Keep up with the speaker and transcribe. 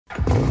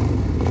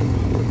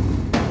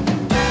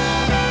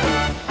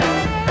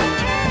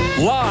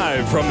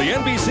From the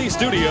NBC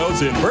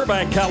studios in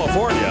Burbank,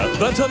 California,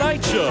 The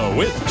Tonight Show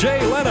with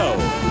Jay Leno.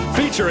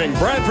 Featuring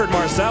Bradford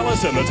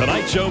Marsalis and The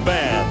Tonight Show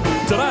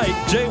Band. Tonight,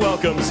 Jay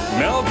welcomes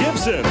Mel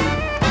Gibson,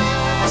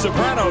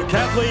 soprano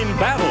Kathleen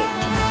Battle,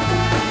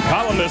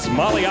 columnist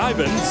Molly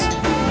Ivins,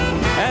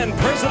 and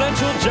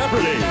Presidential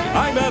Jeopardy,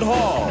 I'm Ed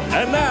Hall.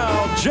 And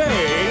now,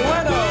 Jay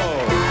Leno.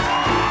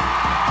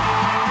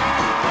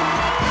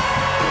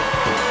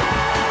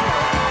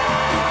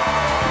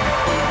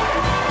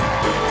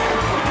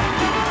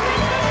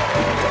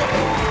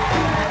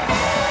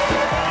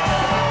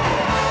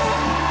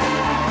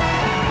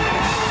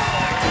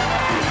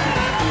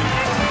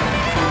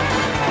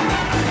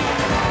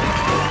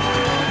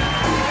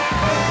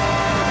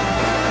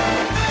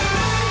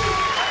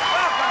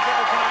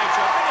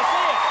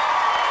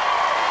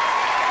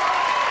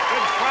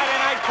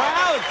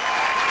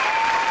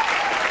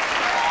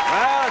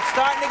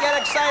 Starting to get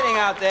exciting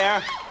out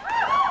there.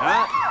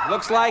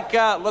 Looks like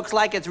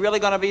it's really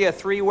going to be a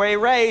three-way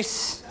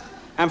race.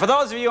 And for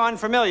those of you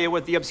unfamiliar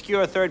with the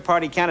obscure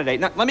third-party candidate,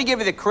 now, let me give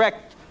you the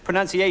correct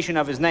pronunciation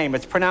of his name.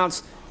 It's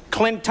pronounced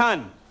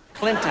Clinton.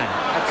 Clinton.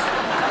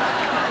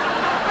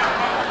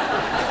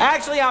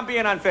 Actually, I'm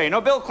being unfair. You know,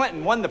 Bill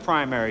Clinton won the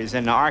primaries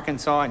in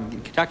Arkansas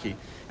and Kentucky.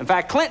 In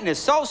fact, Clinton is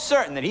so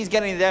certain that he's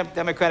getting the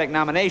Democratic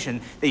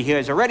nomination that he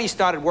has already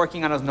started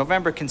working on his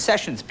November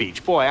concession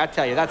speech. Boy, I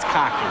tell you, that's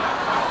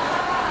cocky.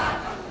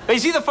 You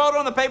see the photo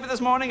in the paper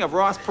this morning of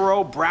Ross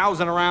Perot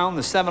browsing around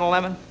the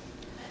 7-Eleven?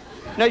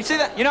 No, you see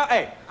that? You know,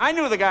 hey, I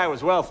knew the guy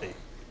was wealthy,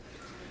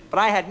 but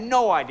I had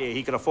no idea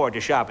he could afford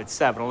to shop at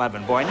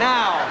 7-Eleven. Boy,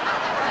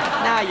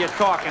 now you're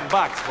talking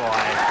bucks, boy.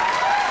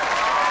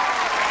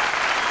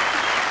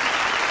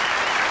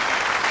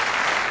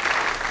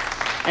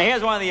 And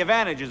here's one of the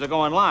advantages of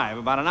going live.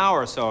 About an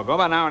hour or so ago,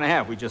 about an hour and a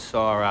half, we just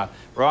saw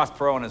Ross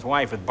Perot and his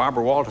wife with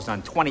Barbara Walters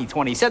on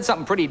 20/20. He said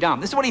something pretty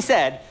dumb. This is what he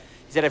said.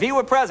 He said if he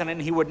were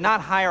president, he would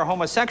not hire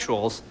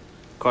homosexuals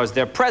because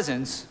their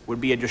presence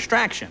would be a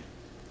distraction.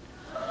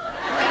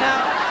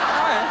 Now,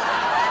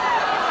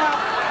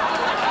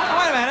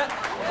 wait a minute.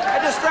 A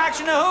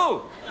distraction to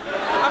who?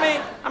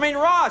 I mean,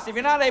 Ross, if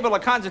you're not able to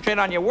concentrate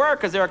on your work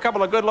because there are a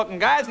couple of good-looking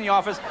guys in the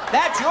office,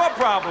 that's your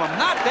problem,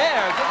 not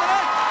theirs, isn't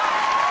it?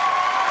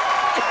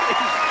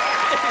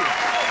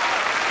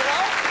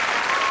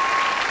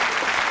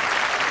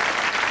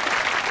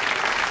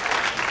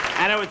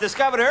 And it was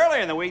discovered earlier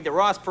in the week that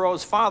Ross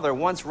Perot's father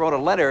once wrote a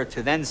letter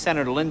to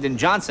then-Senator Lyndon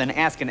Johnson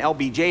asking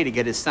LBJ to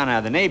get his son out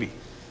of the Navy.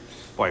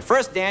 Boy,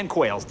 first Dan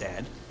Quayle's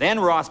dad, then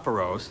Ross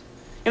Perot's.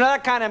 You know,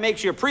 that kind of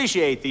makes you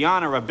appreciate the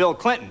honor of Bill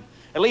Clinton.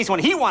 At least when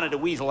he wanted to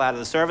weasel out of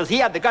the service, he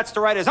had the guts to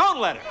write his own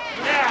letter.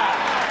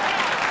 Yeah!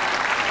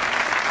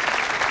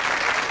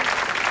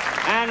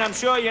 And I'm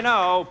sure you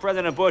know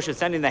President Bush is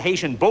sending the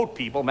Haitian boat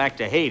people back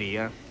to Haiti,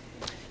 huh?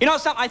 You know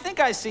something? I think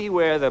I see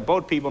where the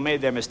boat people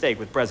made their mistake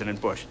with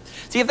President Bush.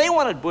 See, if they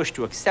wanted Bush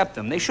to accept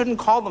them, they shouldn't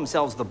call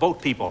themselves the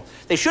boat people.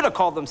 They should have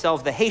called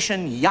themselves the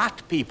Haitian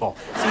yacht people.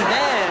 See,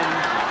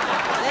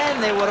 then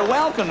they would have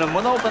welcomed him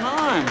with open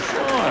arms,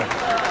 sure.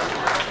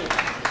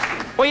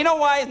 Well, you know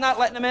why he's not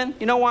letting them in?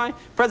 You know why?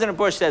 President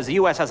Bush says the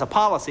U.S. has a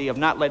policy of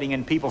not letting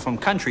in people from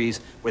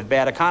countries with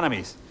bad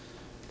economies.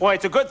 Boy,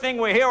 it's a good thing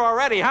we're here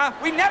already, huh?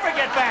 We never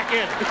get back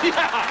in.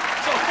 Yeah,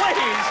 so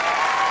please,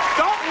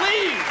 don't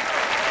leave.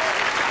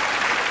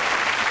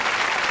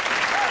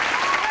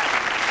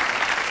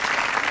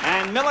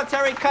 And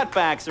military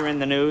cutbacks are in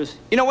the news.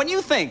 You know, when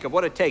you think of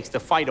what it takes to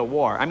fight a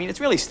war, I mean, it's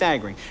really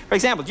staggering. For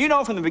example, do you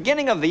know from the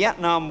beginning of the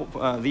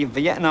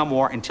Vietnam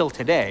War until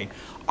today,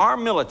 our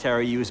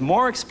military used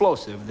more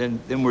explosive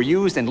than were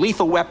used in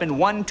Lethal Weapon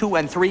 1, 2,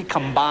 and 3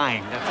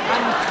 combined.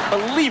 That's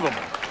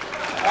unbelievable.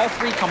 All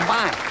three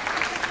combined.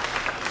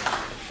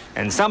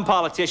 And some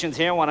politicians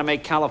here want to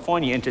make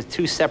California into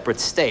 2 separate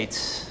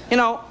states. You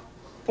know,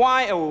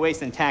 why are we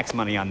wasting tax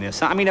money on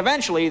this? I mean,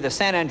 eventually, the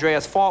San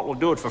Andreas Fault will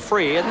do it for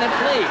free, isn't it?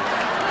 Please.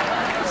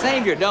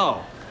 Save your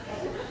dough.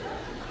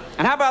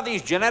 And how about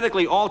these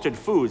genetically altered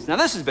foods? Now,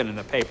 this has been in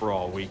the paper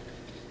all week.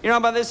 You know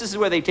about this? This is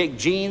where they take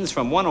genes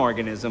from one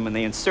organism and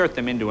they insert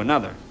them into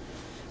another.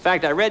 In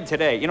fact, I read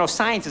today, you know,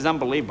 science is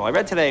unbelievable. I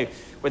read today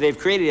where they've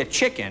created a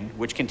chicken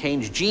which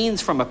contains genes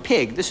from a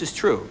pig. This is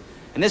true.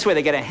 And this way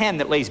they get a hen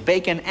that lays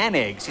bacon and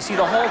eggs. You see,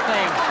 the whole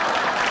thing,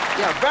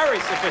 yeah, very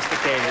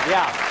sophisticated,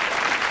 yeah.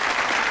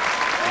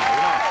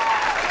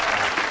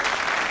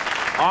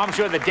 Oh, I'm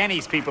sure the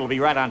Denny's people will be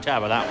right on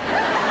top of that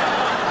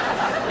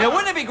one. You know,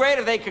 wouldn't it be great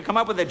if they could come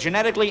up with a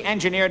genetically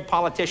engineered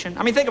politician?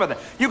 I mean, think about that.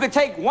 You could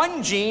take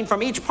one gene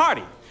from each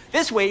party.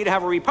 This way, you'd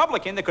have a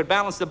Republican that could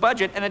balance the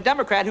budget and a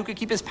Democrat who could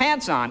keep his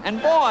pants on. And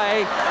boy,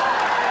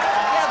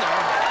 together...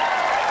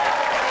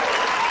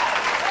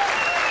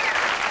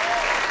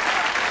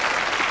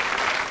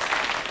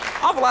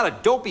 Awful lot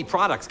of dopey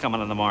products coming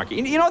on the market.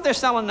 You know what they're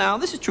selling now?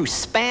 This is true.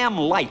 Spam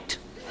Light.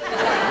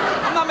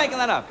 I'm not making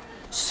that up.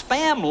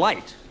 Spam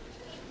Light.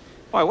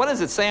 Boy, what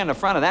does it say on the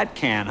front of that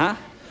can, huh?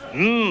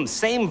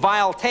 Same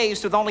vile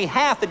taste with only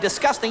half the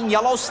disgusting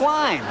yellow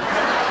slime.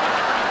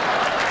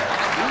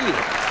 Ew,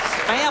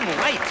 Spam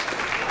Light.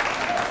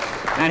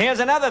 And here's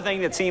another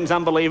thing that seems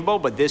unbelievable,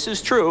 but this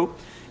is true.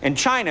 In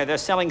China, they're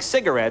selling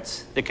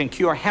cigarettes that can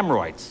cure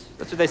hemorrhoids.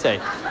 That's what they say.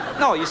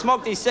 No, you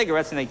smoke these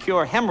cigarettes and they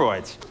cure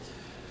hemorrhoids.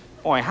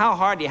 Boy, how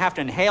hard do you have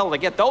to inhale to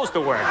get those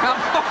to work?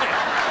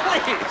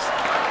 Please.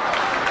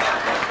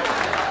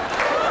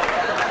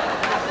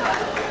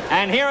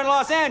 And here in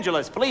Los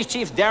Angeles, Police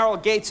Chief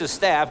Daryl Gates'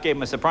 staff gave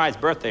him a surprise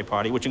birthday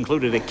party, which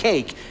included a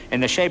cake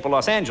in the shape of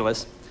Los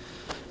Angeles.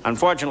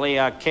 Unfortunately,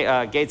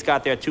 Gates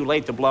got there too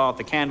late to blow out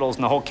the candles,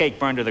 and the whole cake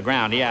burned to the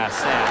ground. Yeah,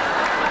 sad.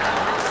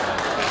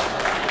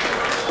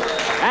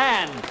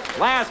 And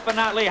last but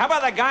not least, how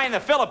about that guy in the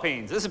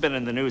Philippines? This has been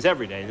in the news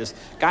every day. This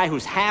guy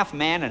who's half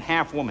man and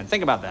half woman.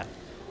 Think about that.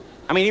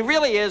 I mean, he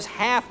really is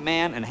half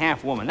man and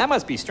half woman. That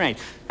must be strange.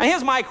 Now,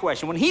 here's my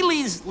question. When he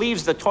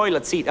leaves the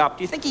toilet seat up,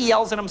 do you think he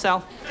yells at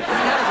himself? Well,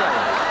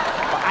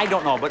 I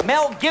don't know, but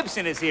Mel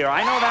Gibson is here.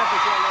 I know that for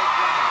sure.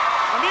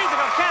 The music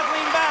of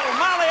Kathleen Battle,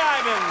 Molly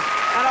Ivins,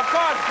 and, of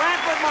course,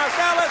 Branford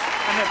Marsalis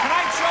and the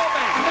Tonight Show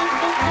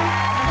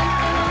Band.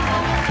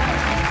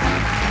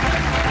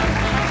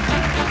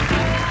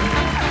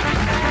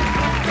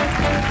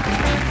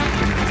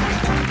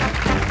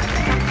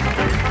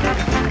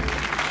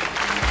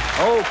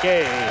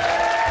 Okay.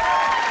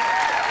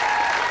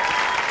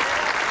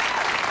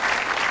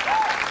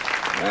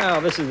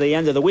 Well, this is the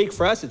end of the week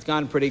for us. It's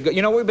gone pretty good.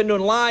 You know, we've been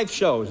doing live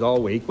shows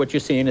all week. What you're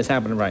seeing is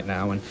happening right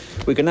now, and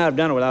we could not have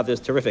done it without this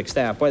terrific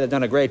staff. Boy, they've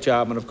done a great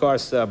job, and of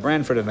course,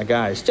 Branford and the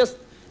guys. Just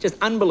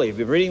unbelievable.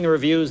 We've been reading the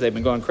reviews. They've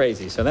been going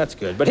crazy, so that's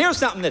good. But here's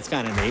something that's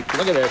kind of neat.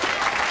 Look at this.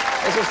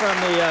 This is from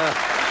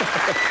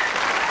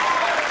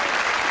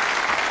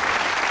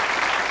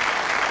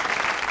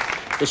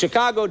the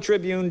Chicago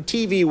Tribune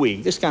TV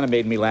Week. This kind of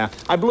made me laugh.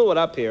 I blew it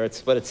up here,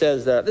 but it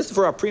says, this is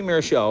for our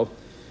premiere show.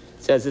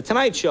 It says, The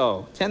Tonight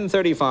Show,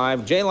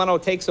 10:35, Jay Leno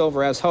takes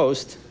over as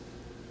host.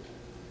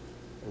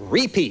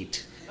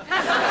 Repeat.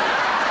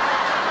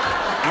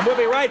 And we'll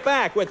be right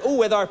back with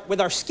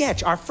our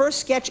sketch, our first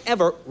sketch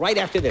ever, right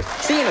after this.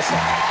 See you in a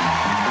second.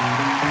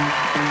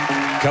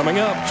 Coming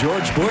up,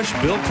 George Bush,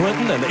 Bill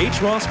Clinton, and H.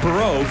 Ross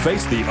Perot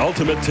face the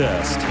ultimate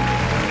test.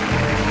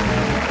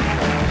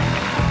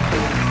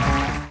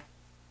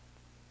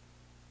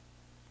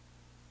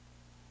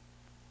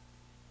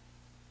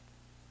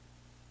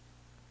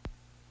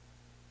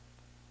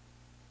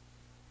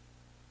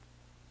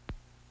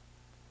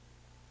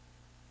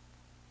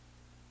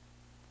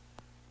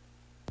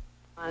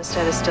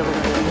 Instead of still in the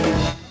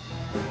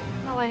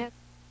well, I had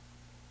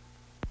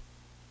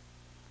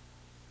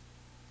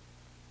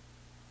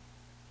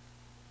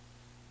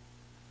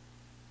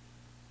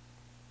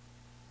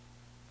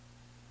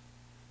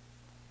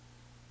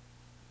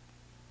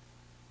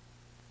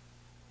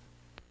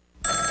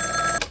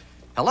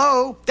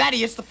Hello?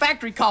 Daddy, it's the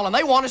factory calling.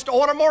 They want us to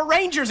order more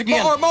Rangers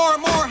again. More.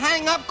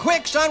 Hang up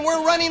quick, son.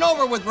 We're running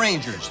over with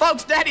Rangers.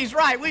 Folks, Daddy's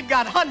right. We've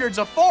got hundreds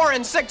of 4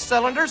 and 6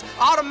 cylinders,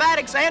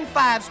 automatics and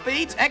 5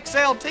 speeds,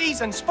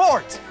 XLTs and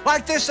sports.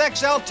 Like this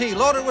XLT,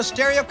 loaded with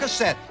stereo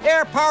cassette,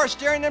 air power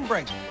steering and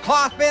brakes,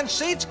 cloth bench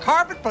seats,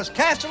 carpet, plus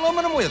cast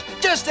aluminum wheels.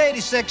 Just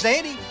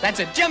 $86.80. That's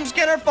a Jim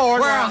Skinner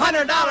Ford. Where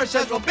 $100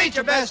 says we'll beat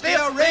your best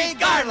deal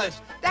regardless.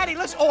 Daddy,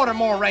 let's order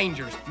more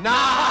Rangers.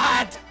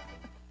 Not!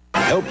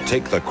 Help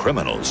take the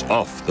criminals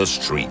off the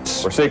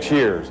streets. For 6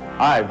 years,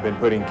 I've been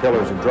putting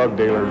killers and drug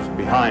dealers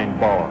behind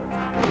bars.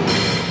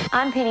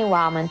 I'm Penny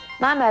Wildman.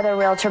 My mother,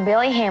 realtor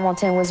Billy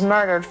Hamilton, was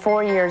murdered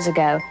 4 years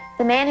ago.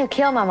 The man who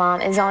killed my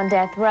mom is on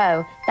death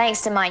row,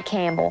 thanks to Mike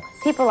Campbell.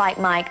 People like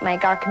Mike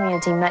make our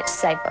community much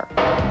safer.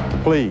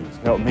 Please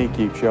help me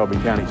keep Shelby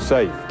County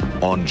safe.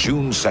 On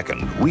June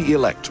 2nd, we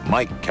elect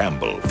Mike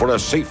Campbell for a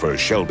safer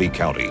Shelby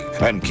County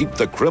and keep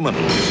the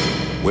criminals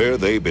where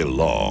they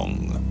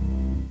belong.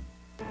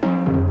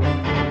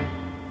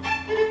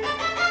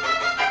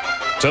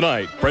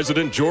 Tonight,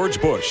 President George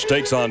Bush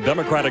takes on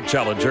Democratic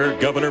challenger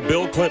Governor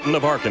Bill Clinton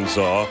of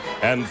Arkansas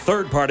and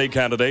third-party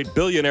candidate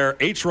billionaire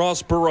H.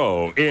 Ross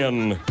Perot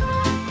in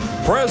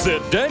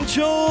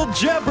Presidential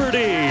Jeopardy.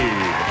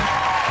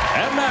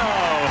 And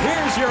now,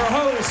 here's your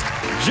host,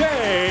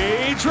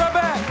 Jay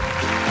Trebek.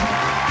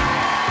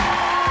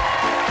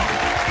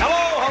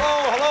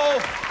 Hello,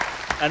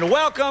 and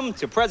welcome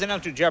to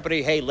Presidential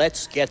Jeopardy. Hey,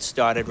 let's get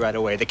started right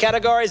away. The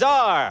categories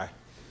are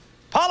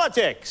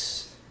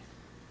politics,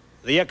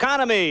 the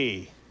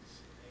economy,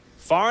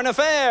 foreign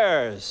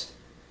affairs,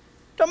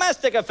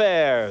 domestic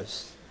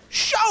affairs,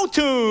 show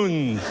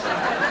tunes,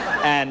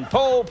 and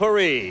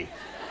potpourri.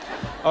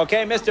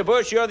 Okay, Mr.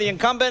 Bush, you're the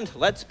incumbent.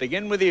 Let's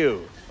begin with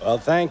you. Well,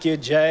 thank you,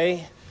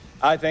 Jay.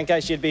 I think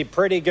I should be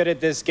pretty good at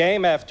this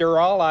game. After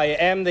all, I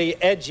am the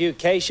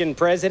education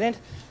president.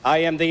 I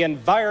am the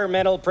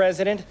environmental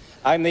president.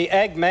 I'm the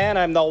Eggman.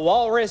 I'm the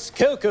walrus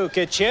cuckoo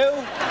cachoo.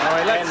 All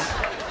right,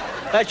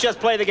 let's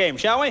just play the game,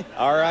 shall we?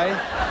 All right.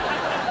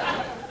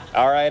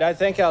 All right, I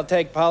think I'll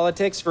take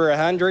politics for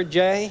 100,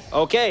 Jay.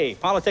 Okay,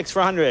 politics for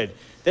 100.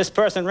 This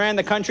person ran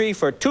the country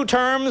for 2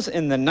 terms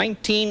in the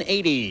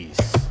 1980s.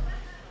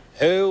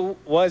 Who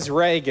was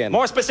Reagan?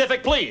 More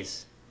specific,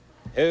 please.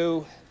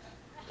 Who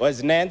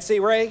was Nancy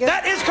Reagan?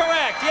 That is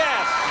correct,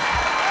 yes.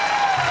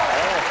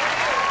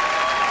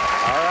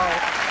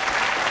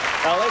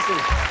 Now listen,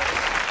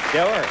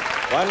 sure,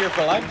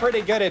 wonderful. I'm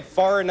pretty good at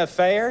foreign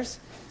affairs,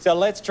 so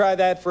let's try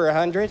that for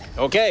 100.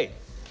 Okay.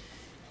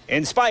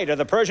 In spite of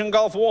the Persian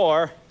Gulf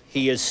War,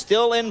 he is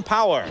still in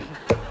power.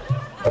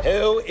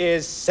 Who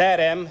is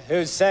Saddam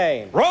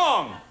Hussein?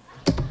 Wrong!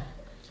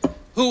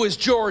 Who is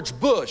George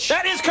Bush?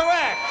 That is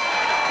correct!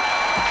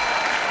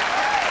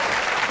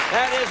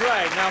 That is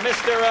right. Now,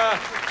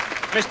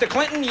 Mr.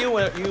 Clinton,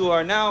 you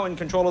are now in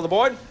control of the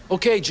board.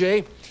 Okay,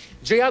 Jay.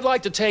 Jay, I'd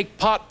like to take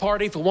pot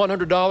party for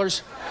 $100. No,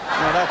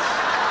 that's...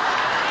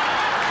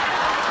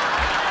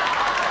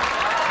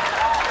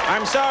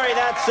 I'm sorry,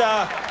 that's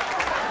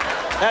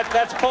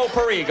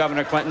potpourri,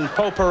 Governor Clinton,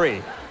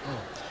 potpourri.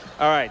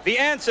 All right, the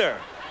answer.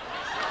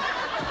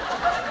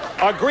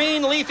 A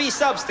green leafy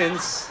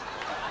substance,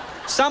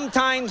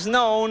 sometimes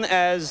known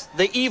as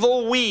the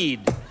evil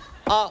weed.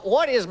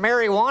 What is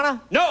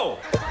marijuana? No.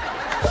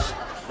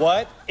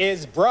 What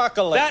is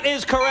broccoli? That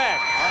is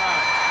correct.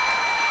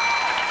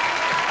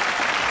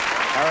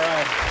 All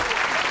right.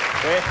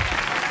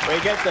 We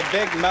get the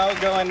big mo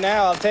going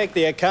now. I'll take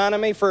the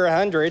economy for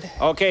 100.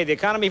 Okay, the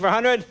economy for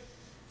 100.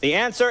 The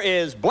answer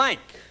is blank.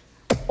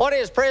 What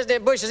is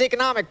President Bush's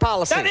economic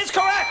policy? That is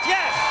correct,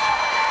 yes.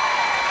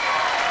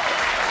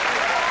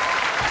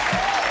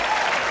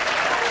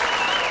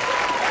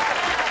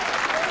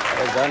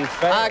 That was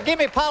unfair. Give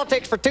me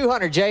politics for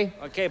 200, Jay.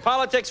 Okay,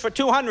 politics for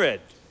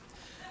 200.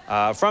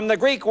 From the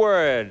Greek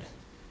word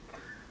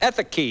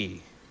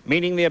ethike,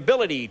 meaning the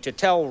ability to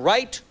tell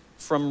right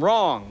from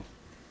wrong.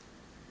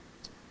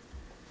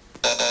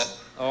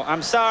 Oh,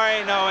 I'm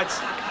sorry. No, it's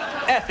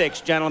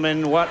ethics,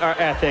 gentlemen. What are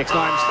ethics? No,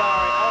 I'm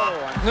sorry.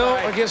 Oh, I'm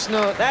sorry. I guess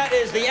not. That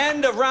is the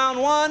end of round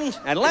one,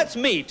 and let's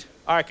meet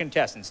our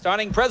contestants,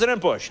 starting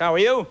President Bush. How are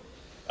you?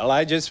 Well,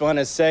 I just want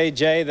to say,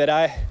 Jay, that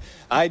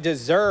I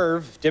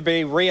deserve to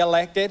be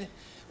reelected.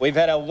 We've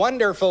had a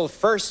wonderful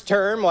first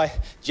term. Why,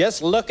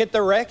 just look at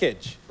the record.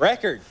 Well,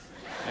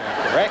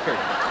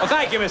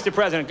 thank you, Mr.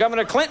 President.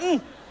 Governor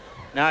Clinton,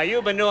 now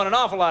you've been doing an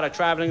awful lot of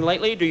traveling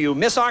lately. Do you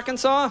miss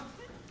Arkansas?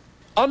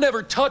 I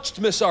never touched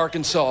Miss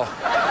Arkansas. All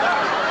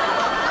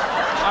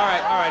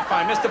right,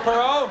 fine. Mr.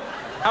 Perot,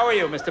 how are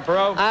you, Mr.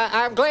 Perot?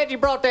 I'm glad you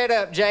brought that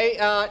up, Jay.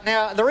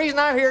 Now, the reason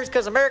I'm here is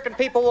because American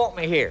people want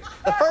me here.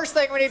 The first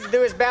thing we need to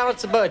do is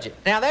balance the budget.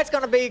 Now, that's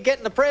going to be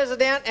getting the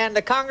president and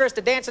the Congress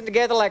to dancing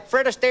together like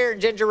Fred Astaire and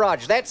Ginger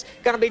Rogers. That's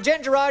going to be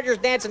Ginger Rogers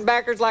dancing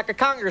backwards like a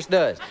Congress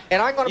does.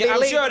 And I'm going to be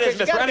leading. I'm sure it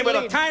is, Mr. Anyway,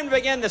 look, time to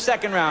begin the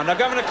second round. Now,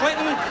 Governor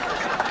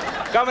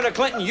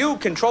Clinton, you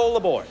control the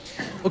board.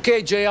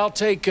 Okay, Jay, I'll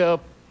take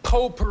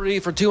potpourri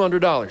for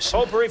 $200.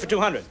 Potpourri for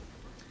 200.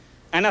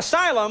 An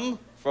asylum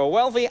for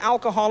wealthy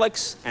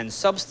alcoholics and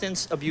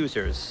substance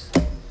abusers.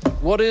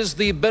 What is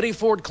the Betty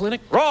Ford Clinic?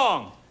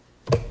 Wrong.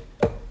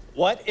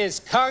 What is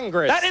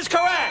Congress? That is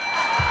correct.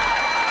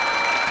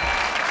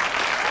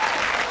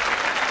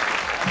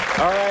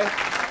 All right.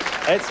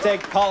 Let's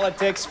take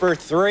politics for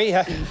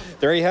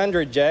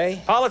 300,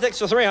 Jay. Politics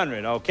for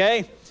 300,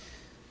 okay.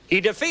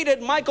 He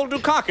defeated Michael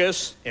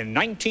Dukakis in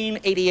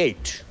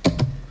 1988.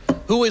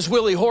 Who is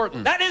Willie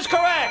Horton? That is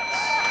correct.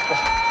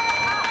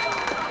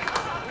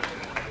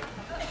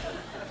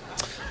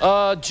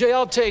 Jay,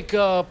 I'll take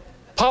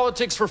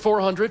politics for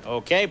 400.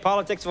 Okay,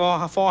 politics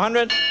for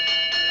 400.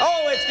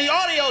 Oh, it's the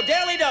audio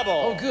daily double.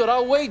 Oh, good.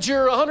 I'll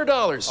wager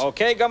 $100.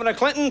 Okay, Governor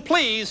Clinton,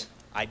 please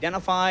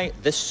identify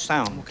this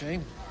sound. Okay.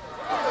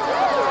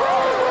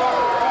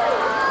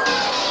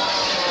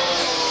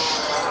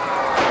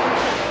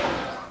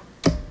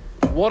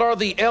 What are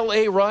the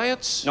L.A.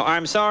 riots? No,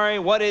 I'm sorry.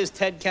 What is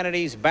Ted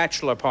Kennedy's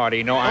bachelor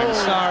party? No, I'm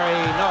sorry.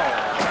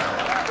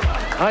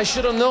 No. I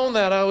should have known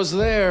that. I was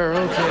there.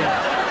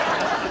 Okay.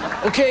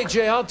 Okay,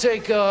 Jay, I'll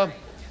take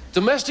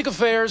domestic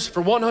affairs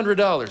for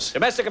 $100.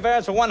 Domestic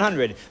affairs for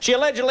 100. She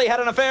allegedly had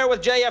an affair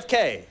with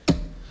JFK.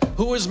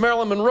 Who is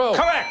Marilyn Monroe?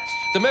 Correct.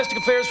 Domestic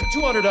affairs for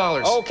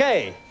 $200.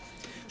 Okay.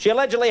 She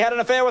allegedly had an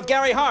affair with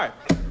Gary Hart.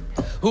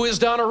 Who is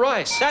Donna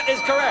Rice? That is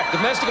correct.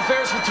 Domestic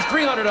affairs for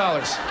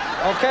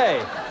 $300.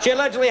 Okay. She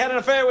allegedly had an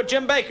affair with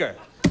Jim Baker.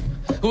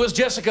 Who is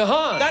Jessica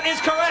Hahn? That is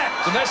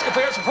correct. Domestic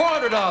affairs for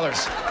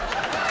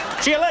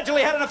 $400. She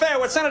allegedly had an affair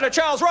with Senator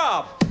Charles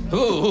Robb.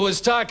 Who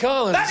is Ty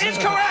Collins? That is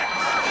correct.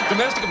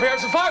 Domestic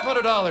affairs for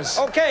 $500.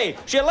 Okay.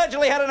 She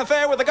allegedly had an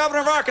affair with the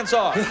governor of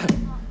Arkansas.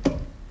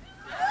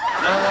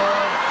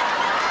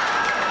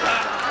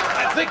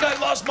 I think I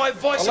lost my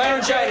voice.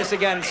 Laryngitis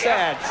again.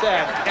 Sad.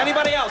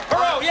 Anybody else?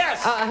 Perot,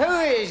 yes. Who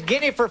is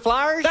Guinea for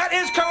Flowers? That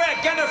is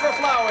correct. Guinea for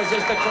Flowers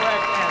is the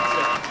correct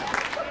answer.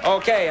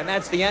 Okay, and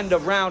that's the end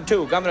of round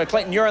two. Governor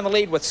Clinton, you're in the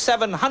lead with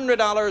 $700.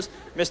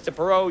 Mr.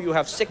 Perot, you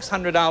have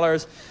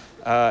 $600.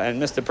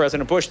 And Mr.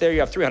 President Bush, there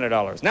you have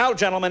 $300. Now,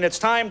 gentlemen, it's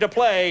time to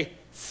play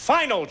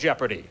Final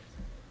Jeopardy.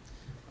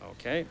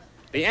 Okay.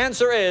 The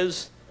answer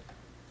is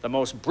the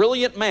most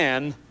brilliant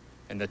man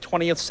in the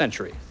 20th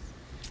century.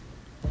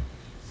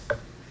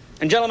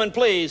 And gentlemen,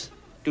 please,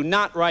 do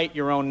not write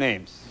your own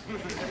names.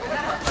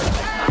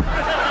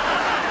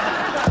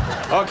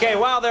 Okay,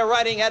 while they're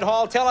writing, Ed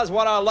Hall, tell us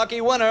what our lucky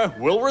winner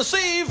will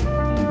receive.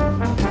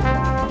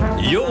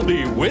 You'll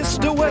be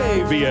whisked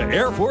away via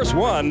Air Force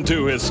One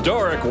to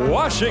historic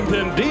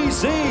Washington,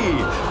 D.C.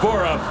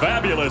 for a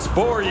fabulous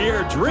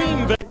 4-year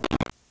dream vacation.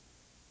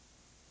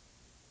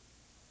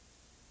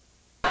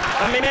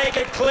 Let me make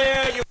it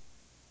clear, you...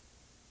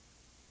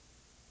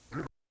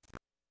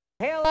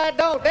 Hell, I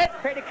don't. That's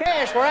petty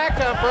cash where I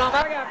come from.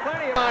 I got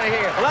plenty of money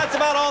here. Well, that's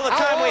about all the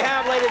time we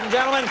have, ladies and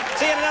gentlemen.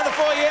 See you in another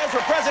 4 years for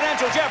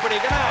Presidential Jeopardy.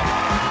 Good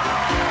night.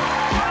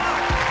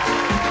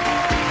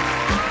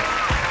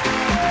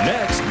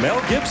 Next,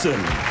 Mel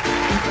Gibson.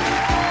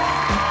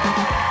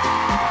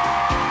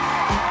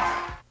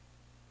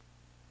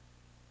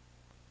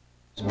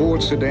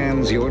 Sports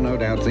sedans, you're no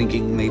doubt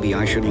thinking maybe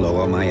I should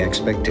lower my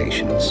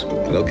expectations.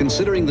 Well,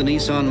 considering the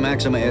Nissan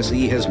Maxima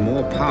SE has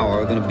more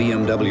power than a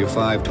BMW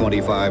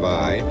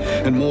 525i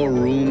and more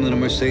room than a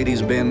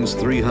Mercedes-Benz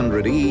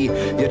 300e,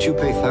 yet you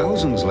pay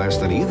thousands less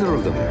than either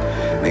of them,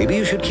 maybe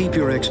you should keep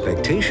your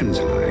expectations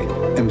high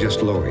and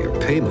just lower your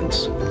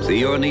payments. See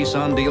your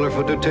Nissan dealer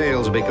for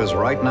details, because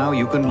right now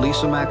you can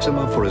lease a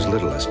Maxima for as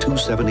little as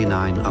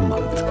 $279 a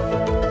month.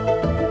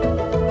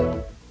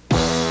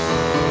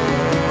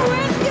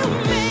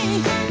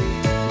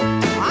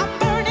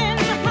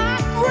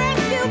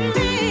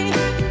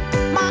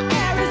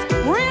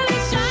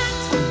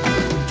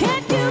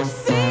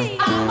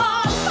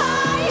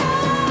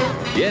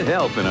 Get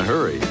help in a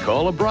hurry.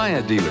 Call a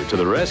Bryant dealer to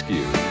the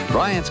rescue.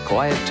 Bryant's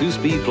Quiet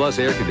 2-Speed Plus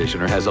air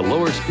conditioner has a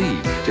lower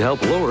speed to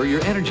help lower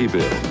your energy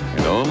bill.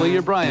 And only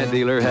your Bryant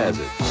dealer has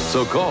it.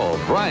 So call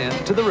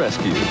Bryant to the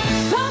rescue.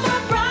 Come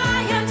on,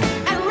 Bryant,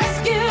 and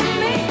rescue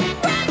me.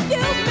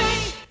 Rescue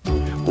me.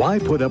 Why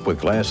put up with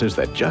glasses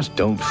that just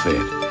don't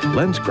fit?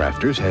 Lens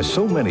Crafters has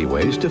so many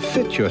ways to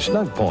fit your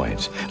snug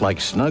points, like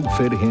snug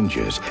fit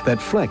hinges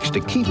that flex to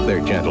keep their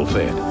gentle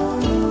fit.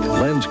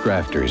 Lens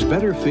Crafters,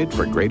 better fit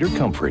for greater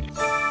comfort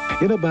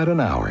in about an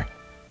hour.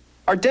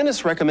 Our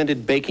dentist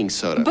recommended baking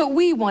soda. But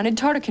we wanted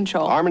tartar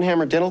control. Arm &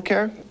 Hammer Dental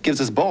Care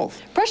gives us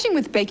both. Brushing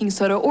with baking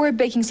soda or a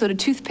baking soda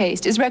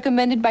toothpaste is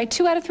recommended by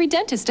 2 out of 3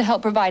 dentists to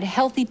help provide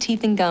healthy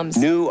teeth and gums.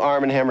 New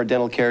Arm & Hammer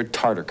Dental Care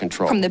Tartar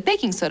Control. From the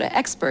baking soda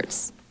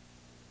experts.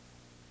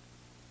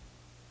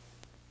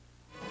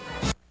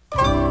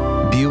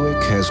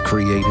 Buick has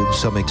created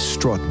some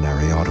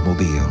extraordinary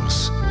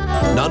automobiles.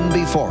 None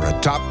before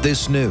it topped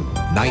this new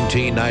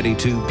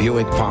 1992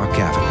 Buick Park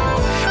Avenue.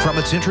 From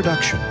its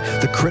introduction,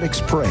 the critics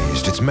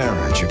praised its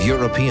marriage of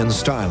European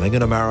styling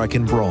and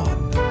American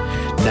brawn.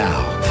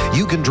 Now,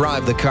 you can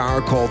drive the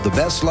car called the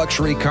best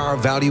luxury car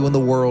value in the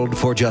world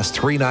for just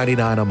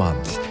 $399 a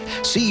month.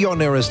 See your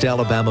nearest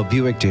Alabama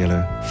Buick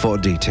dealer for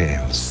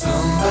details.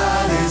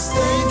 Somebody's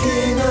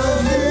thinking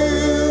of you.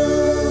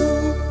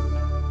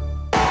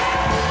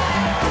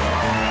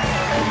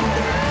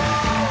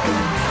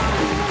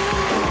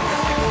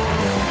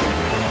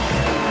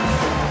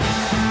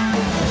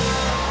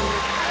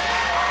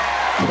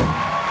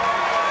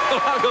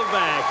 Welcome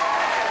back.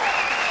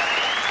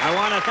 I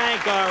want to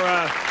thank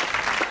our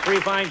 3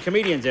 fine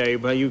comedians there.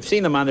 You've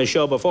seen them on the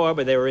show before,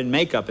 but they were in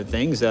makeup and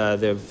things.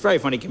 They're very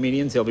funny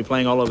comedians. They'll be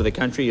playing all over the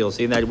country. You'll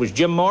see that. It was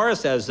Jim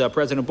Morris as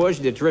President Bush.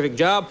 He did a terrific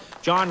job.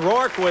 John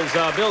Rourke was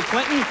Bill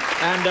Clinton.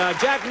 And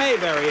Jack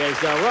Mayberry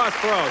as Ross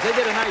Perot. They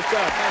did a nice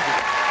job. Thank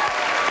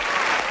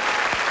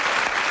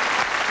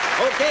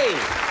you. Okay.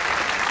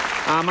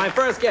 My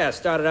first guest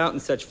started out in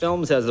such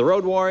films as The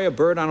Road Warrior,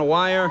 Bird on a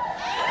Wire.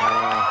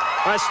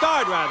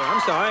 Starred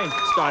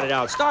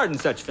in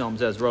such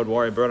films as Road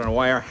Warrior, Bird on a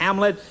Wire,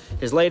 Hamlet,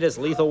 his latest,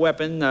 Lethal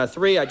Weapon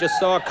 3, I just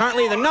saw,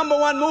 currently the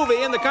 #1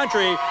 movie in the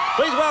country.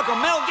 Please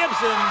welcome Mel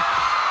Gibson.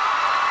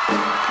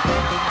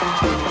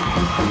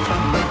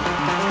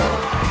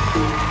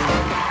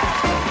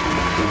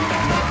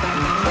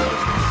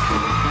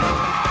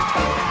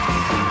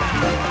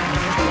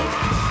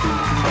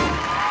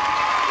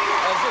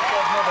 As if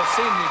they've never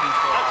seen me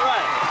before. That's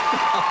right.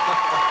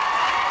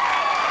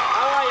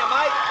 How are you,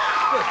 Mike?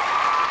 Good.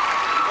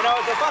 You know,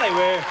 it's funny,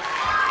 there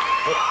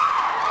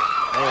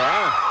we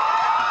are.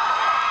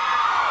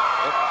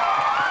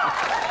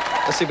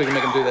 Let's see if we can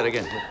make him do that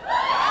again.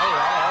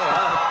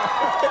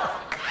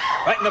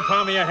 Right in the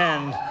palm of your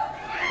hand.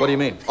 What do you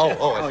mean?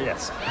 Oh,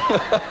 yes.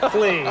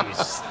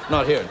 Please.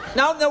 Not here.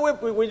 No,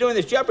 we're doing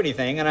this Jeopardy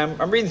thing, and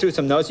I'm reading through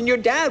some notes, and your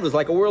dad was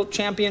like a world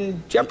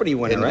champion Jeopardy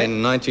winner, right?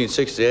 In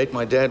 1968,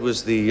 my dad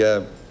was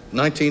the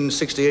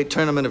 1968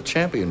 Tournament of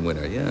Champion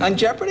winner, yeah. On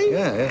Jeopardy?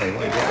 Yeah, he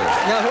won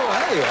Jeopardy. Now, who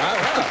are you?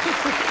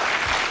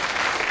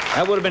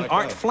 That would have been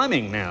Art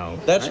Fleming now.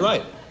 That's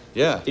right.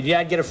 Yeah. Did your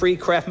dad get a free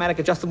Craftmatic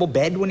adjustable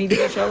bed when he did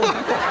the show?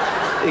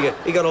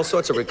 He got all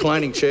sorts of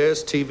reclining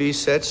chairs, TV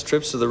sets,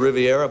 trips to the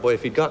Riviera. Boy,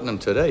 if he'd gotten them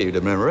today, you'd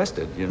have been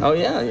arrested, you know. Oh,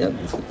 yeah.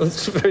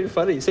 It's very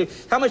funny. So,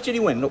 how much did he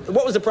win?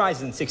 What was the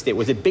prize in '68?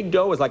 Was it big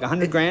dough? Was it like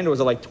 100 grand, or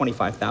was it like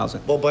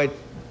 25,000? Well,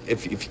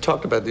 if you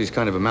talked about these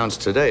kind of amounts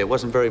today, it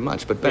wasn't very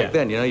much. But back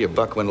then, you know, your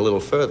buck went a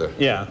little further.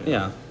 Yeah.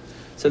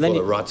 So then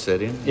the rot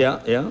set in. Yeah.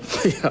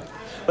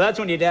 Well, that's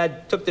when your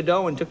dad took the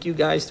dough and took you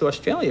guys to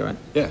Australia, right?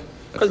 Yeah.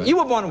 Because you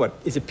were born in what?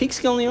 Is it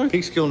Peekskill, New York?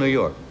 Peekskill, New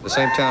York. The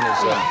same town as...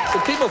 So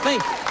people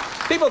think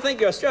People think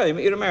you're Australian,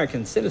 but you're an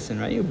American citizen,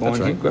 right? You were born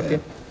That's right. here, grew up here.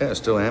 Yeah,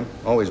 still am.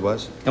 Always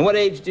was. And what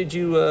age did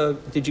you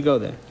go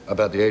there?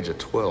 About the age of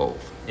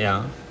 12.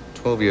 Yeah.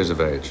 12 years of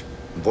age.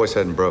 The voice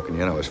hadn't broken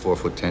yet. I was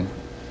 4'10".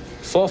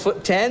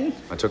 4'10"?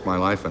 I took my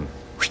life and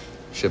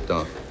shipped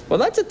off. Well,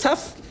 that's a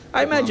tough...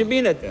 I imagine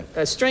being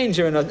a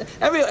stranger in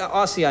every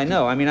Aussie I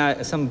know. I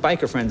mean, some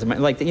biker friends of mine,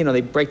 like, you know,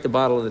 they break the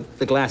bottle of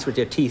the glass with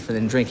their teeth and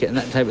then drink it and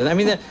that type of... I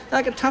mean, they're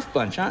like a tough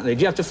bunch, aren't they?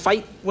 Do you have to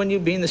fight when you're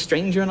being the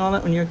stranger and all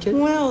that when you're a kid?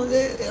 Well,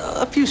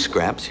 a few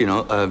scraps, you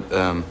know.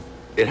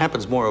 It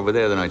happens more over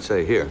there than I'd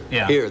say here.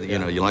 Yeah. Here, you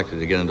know, you're likely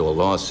to get into a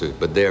lawsuit,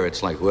 but there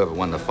it's like whoever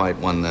won the fight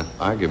won the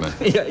argument.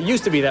 Yeah, it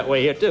used to be that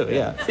way here, too,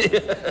 yeah.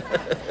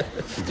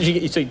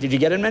 Did you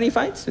get in many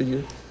fights? Did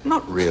you?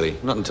 Not really.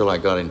 Not until I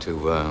got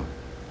into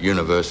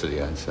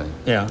university, I'd say.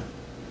 Yeah.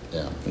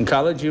 Yeah. In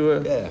college, you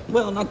were... Yeah.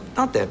 Well,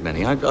 not that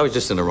many. I was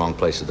just in the wrong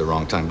place at the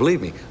wrong time.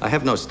 Believe me, I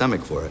have no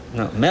stomach for it.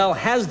 No, Mel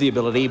has the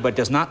ability, but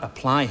does not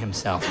apply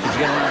himself. Did you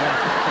get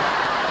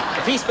that?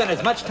 If he spent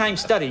as much time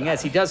studying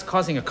as he does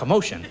causing a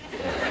commotion.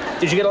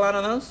 Did you get a lot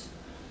of those?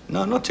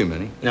 No, not too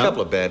many. No? A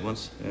couple of bad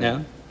ones.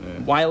 Yeah.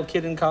 Wild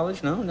kid in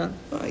college? No, no.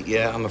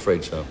 Yeah, I'm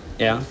afraid so.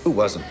 Yeah. Who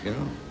wasn't, you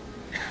know?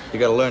 You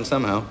got to learn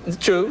somehow.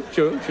 True.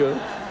 You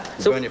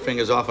burn your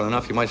fingers often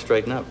enough, you might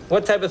straighten up.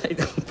 What type of thing?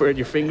 Burn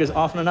your fingers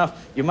often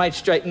enough, you might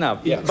straighten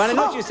up. Yeah. But I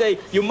know what you say,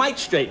 you might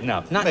straighten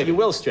up, not you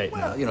will straighten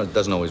up. Well, you know, it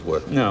doesn't always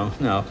work. No.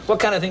 What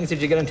kind of things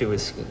did you get into?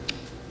 Was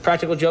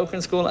practical joke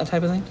in school, that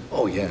type of thing?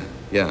 Oh, yeah.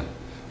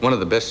 One of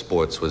the best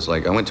sports was,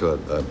 like, I went to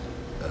a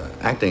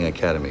acting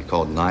academy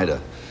called NIDA,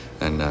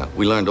 and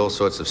we learned all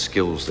sorts of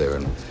skills there.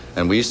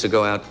 And we used to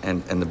go out,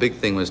 and the big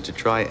thing was to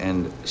try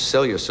and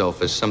sell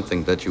yourself as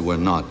something that you were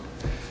not,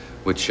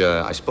 which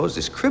I suppose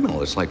is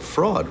criminal. It's like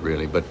fraud,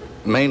 really. But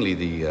mainly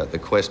the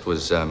quest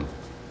was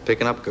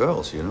picking up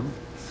girls, you know,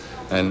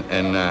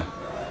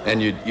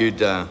 and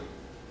you'd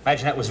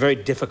imagine that was very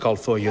difficult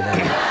for you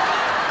then.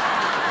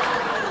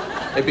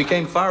 It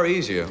became far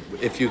easier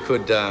if you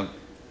could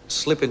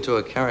slip into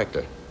a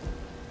character.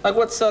 Like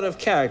what sort of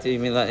character? You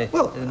mean like?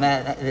 Well,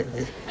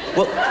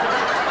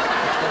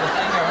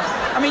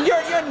 I mean, you're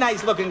a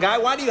nice-looking guy.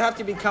 Why do you have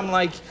to become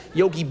like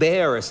Yogi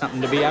Bear or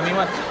something to be? I mean,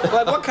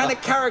 what kind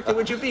of character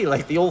would you be?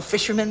 Like the old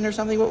fisherman or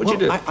something? What would you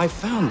do? I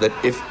found that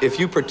if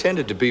you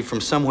pretended to be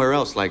from somewhere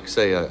else, like,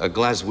 say, a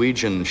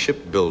Glaswegian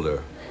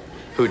shipbuilder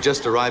who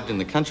just arrived in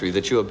the country,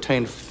 that you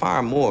obtained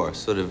far more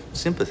sort of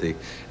sympathy.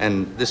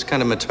 And this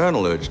kind of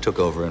maternal urge took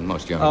over in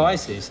most young men. Oh, I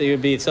see. So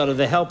you'd be sort of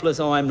the helpless,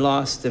 oh, I'm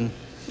lost, and...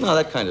 No,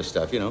 that kind of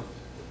stuff, you know.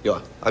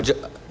 How do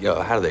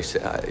they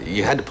say?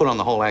 You had to put on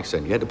the whole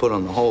accent. You had to put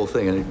on the whole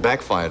thing, and it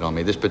backfired on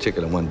me. This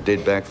particular one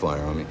did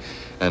backfire on me.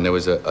 And there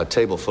was a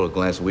table full of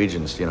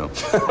Glaswegians, you know,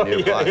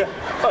 nearby. Yeah.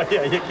 Oh,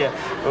 yeah, you can.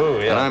 Oh,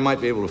 yeah. And I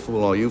might be able to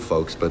fool all you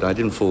folks, but I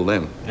didn't fool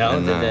them. No,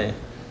 and, did they?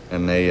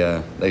 And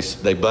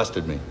they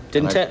busted me.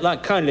 Didn't take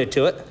like kindly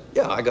to it?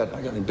 Yeah, I got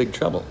in big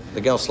trouble.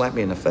 The gal slapped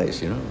me in the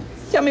face, you know.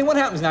 Yeah, I mean, what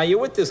happens now? You're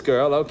with this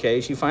girl,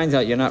 okay, she finds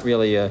out you're not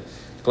really a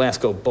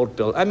Glasgow boat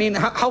builder. I mean,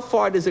 how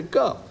far does it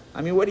go?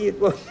 I mean, what do you...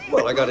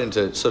 Well, I got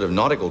into sort of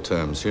nautical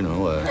terms, you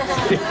know.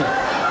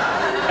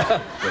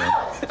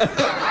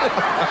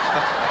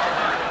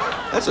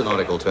 That's a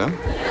nautical term.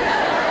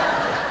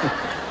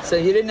 So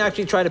you didn't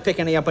actually try to pick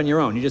any up on your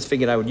own. You just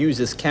figured I would use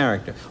this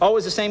character.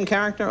 Always the same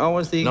character?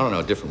 Always the...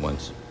 No, different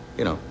ones.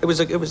 You know, it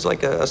was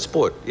like a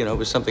sport. You know, it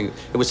was something...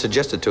 It was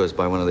suggested to us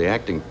by one of the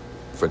acting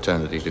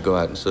fraternity to go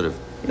out and sort of,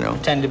 you know...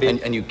 Pretend to be...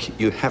 And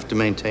you have to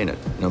maintain it,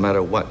 no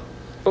matter what.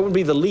 What would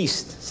be the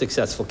least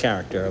successful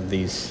character of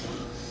these?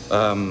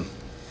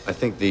 I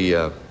think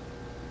the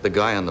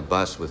guy on the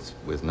bus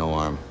with no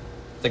arm.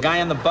 The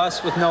guy on the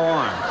bus with no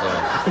arm?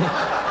 Yeah.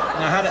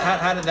 Now,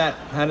 how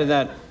did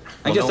that...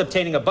 I guess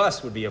obtaining a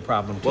bus would be a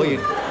problem, too.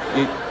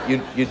 Well,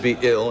 you'd be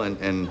ill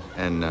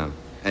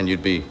and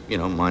you'd be, you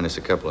know, minus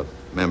a couple of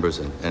members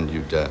and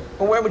you'd...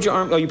 Well, where would your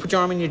arm... Oh, you put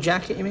your arm in your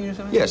jacket, you mean, or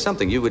something? Yeah,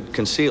 something. You would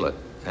conceal it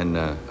and,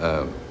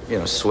 you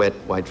know, sweat,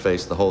 white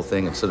face, the whole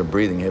thing, and sort of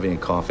breathing heavy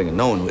and coughing, and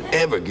no one would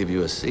ever give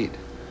you a seat.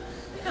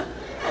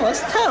 Oh,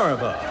 that's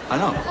terrible. I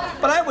know.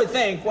 But I would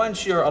think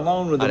once you're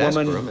alone with a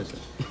woman...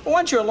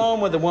 Once you're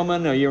alone with a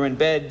woman or you're in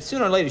bed,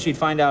 sooner or later she'd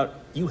find out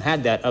you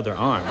had that other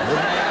arm.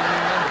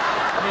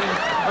 I mean,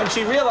 when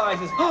she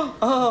realizes,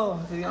 oh,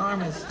 the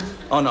arm is...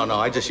 Oh, no,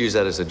 I just use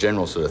that as a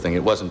general sort of thing.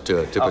 It wasn't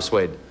to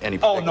persuade any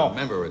particular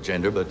member or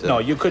gender, but... No,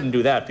 you couldn't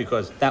do that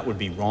because that would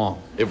be wrong.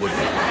 It would be.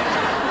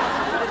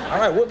 All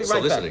right, we'll be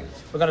right back. Soliciting.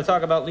 We're going to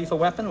talk about Lethal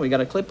Weapon. We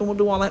got a clip, and we'll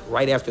do all that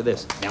right after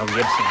this. Mel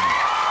Gibson.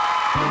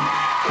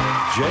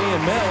 Jay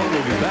and Mel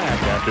will be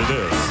back after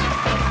this.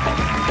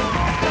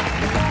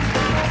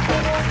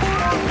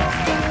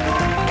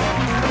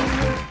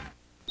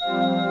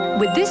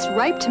 With this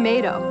ripe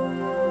tomato,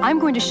 I'm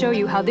going to show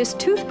you how this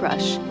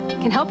toothbrush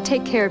can help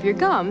take care of your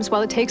gums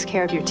while it takes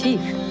care of your teeth.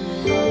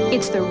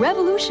 It's the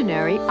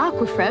revolutionary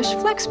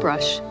Aquafresh Flex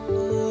Brush.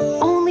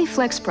 Only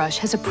Flex Brush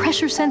has a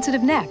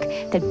pressure-sensitive neck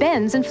that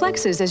bends and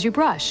flexes as you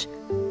brush.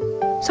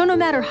 So no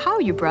matter how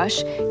you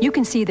brush, you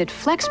can see that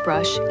Flex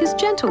Brush is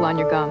gentle on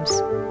your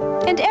gums.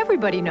 And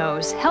everybody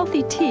knows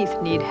healthy teeth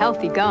need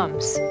healthy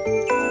gums.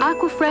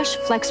 Aquafresh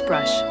Flex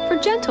Brush for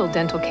gentle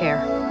dental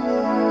care.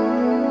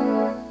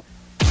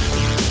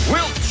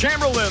 Wilt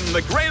Chamberlain,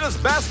 the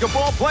greatest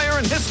basketball player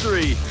in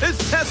history, is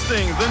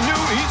testing the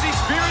new Easy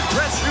Spirit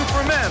dress shoe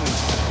for men.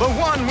 The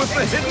one with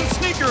the hidden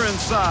sneaker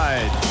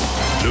inside.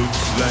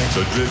 Looks like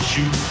a dress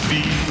shoe,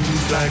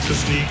 feels like a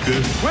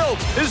sneaker. Wilt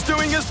is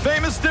doing his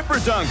famous dipper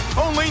dunk,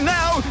 only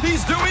now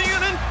he's doing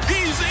it in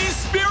Easy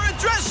Spirit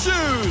dress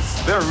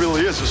shoes. There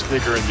really is a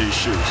sneaker in these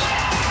shoes.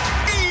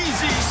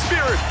 Easy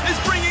Spirit is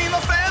bringing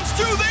the fans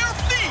to their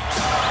feet.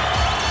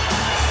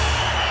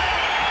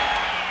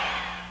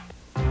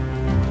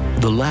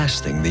 The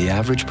last thing the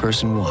average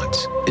person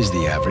wants is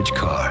the average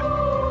car.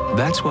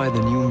 That's why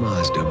the new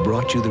Mazda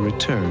brought you the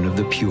return of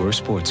the pure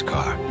sports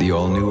car, the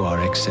all-new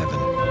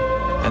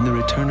RX-7, and the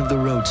return of the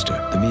Roadster,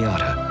 the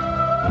Miata.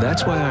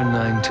 That's why our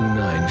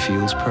 929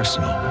 feels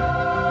personal,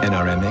 and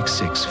our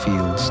MX-6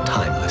 feels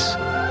timeless.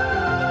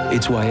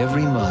 It's why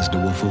every Mazda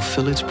will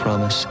fulfill its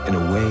promise in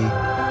a way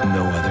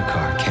no other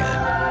car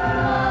can.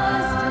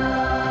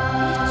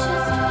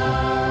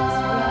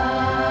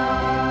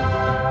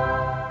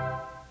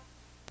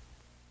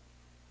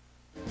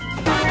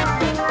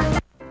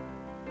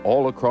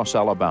 All across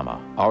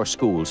Alabama, our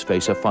schools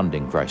face a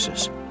funding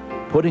crisis,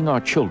 putting our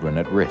children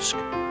at risk.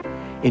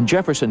 In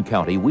Jefferson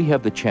County, we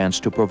have the chance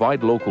to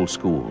provide local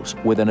schools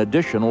with an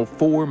additional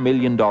 $4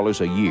 million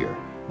a year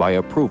by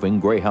approving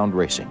Greyhound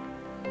racing.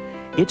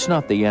 It's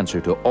not the answer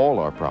to all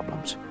our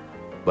problems,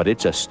 but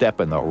it's a step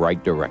in the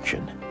right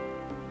direction.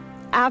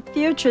 Our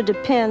future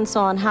depends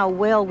on how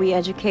well we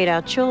educate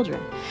our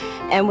children.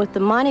 And with the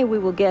money we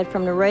will get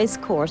from the race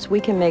course, we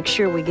can make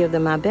sure we give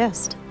them our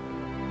best.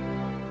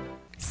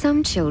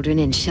 Some children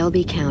in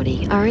Shelby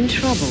County are in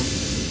trouble.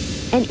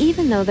 And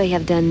even though they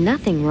have done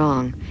nothing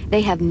wrong,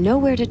 they have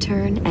nowhere to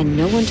turn and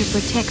no one to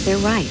protect their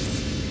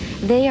rights.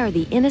 They are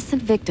the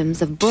innocent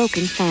victims of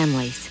broken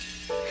families.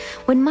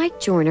 When Mike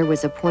Joyner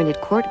was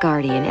appointed court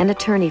guardian and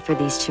attorney for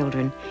these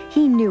children,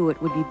 he knew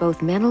it would be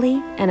both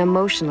mentally and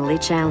emotionally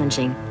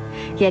challenging.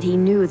 Yet he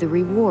knew the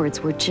rewards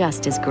were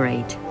just as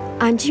great.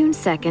 On June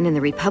 2nd in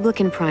the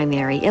Republican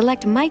primary,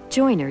 elect Mike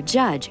Joyner,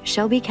 Judge,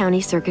 Shelby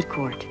County Circuit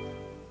Court.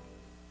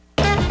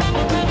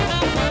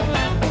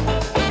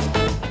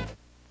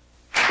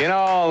 You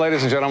know,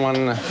 ladies and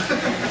gentlemen,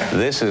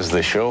 this is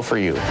the show for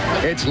you.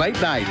 It's late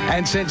night,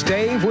 and since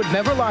Dave would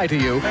never lie to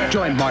you,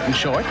 join Martin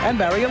Short and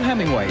Mariel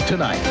Hemingway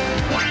tonight.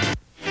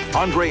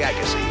 Andre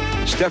Agassi,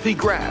 Steffi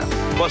Graf,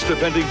 plus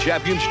defending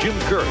champions Jim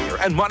Courier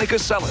and Monica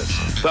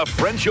Seles. The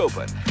French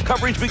Open.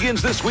 Coverage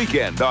begins this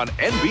weekend on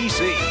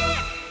NBC.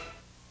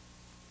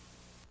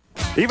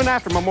 Even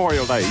after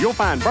Memorial Day, you'll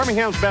find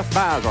Birmingham's best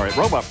buys are at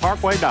Roebuck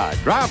Parkway Dodge.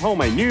 Drive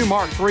home a new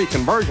Mark III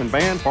conversion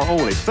van for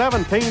only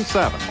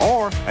 $17,700,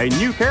 or a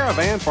new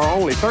Caravan for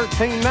only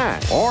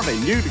 $13,900, or a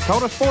new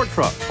Dakota Sport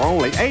Truck for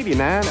only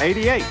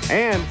 $89.88.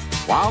 And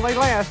while they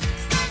last,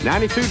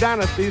 92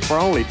 Dynasties for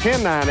only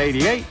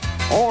 $10,988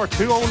 or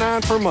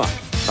 $209 per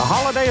month. The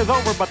holiday is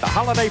over, but the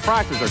holiday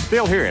prices are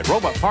still here at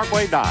Roebuck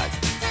Parkway Dodge.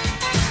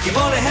 You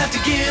only have to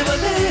give a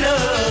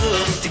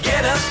little to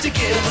get us to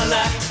give a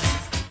lot.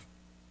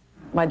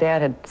 My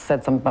dad had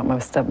said something about my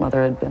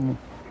stepmother had been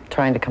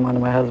trying to come on to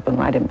my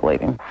husband. I didn't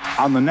believe him.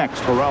 On the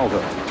next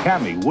Geraldo,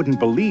 Cammie wouldn't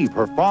believe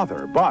her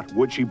father, but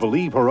would she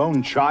believe her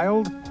own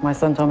child? My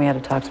son told me he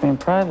had to talk to me in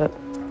private.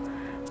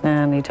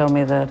 And he told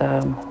me that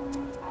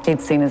he'd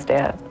seen his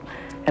dad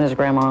and his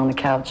grandma on the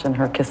couch and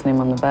her kissing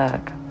him on the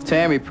back.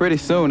 Tammy, pretty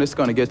soon it's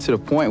going to get to the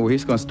point where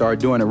he's going to start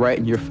doing it right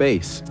in your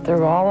face.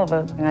 Through all of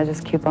it, and I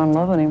just keep on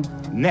loving him.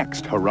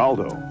 Next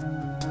Geraldo.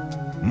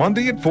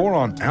 Monday at 4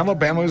 on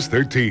Alabama's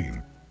 13.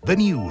 The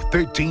new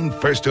 13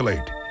 First till 8.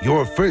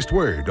 Your first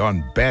word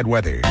on bad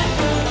weather. Welcome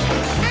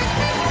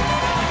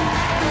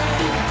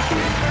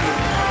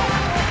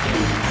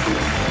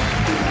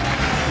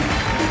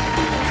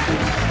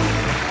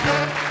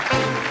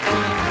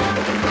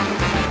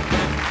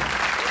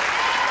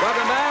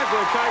back.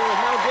 We're talking with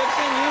Mel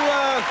Gibson.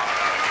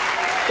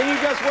 Did you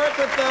just work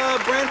with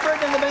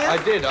Branford in the band? I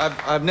did.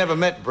 I've never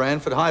met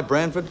Branford. Hi,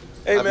 Branford.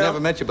 Hey, I've Mel. never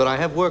met you, but I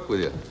have worked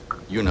with you.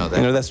 You know that.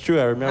 You know, that's true.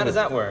 I remember. How does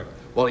that work?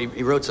 Well,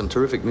 he wrote some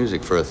terrific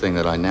music for a thing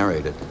that I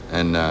narrated,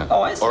 and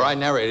I see. or I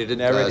narrated it.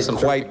 Narrated some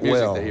quite terrific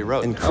music well. that he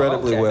wrote.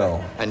 Incredibly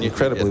well. And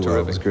incredibly well.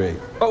 It was great.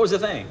 What was the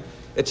thing?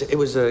 It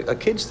was a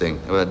kid's thing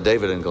about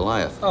David and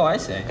Goliath. Oh, I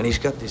see. And he's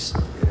got this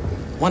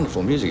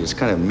wonderful music. It's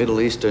kind of Middle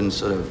Eastern,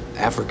 sort of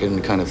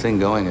African kind of thing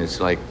going.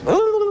 It's like,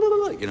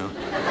 you know.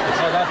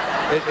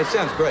 It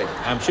sounds great.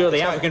 I'm sure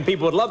the African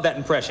people would love that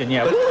impression,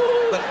 yeah.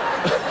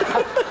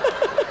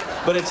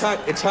 But it's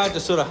hard to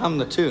sort of hum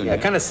the tune. Yeah,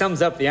 it kind of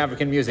sums up the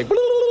African music.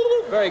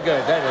 Very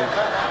good.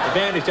 The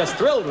band is just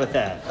thrilled with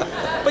that.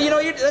 But, you know,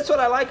 that's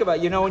what I like about,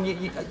 you know, when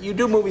you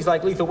do movies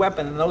like Lethal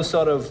Weapon, and those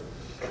sort of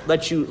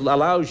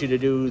allows you to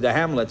do the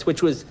Hamlets,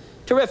 which was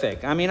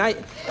terrific. I mean, I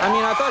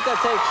thought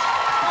that takes,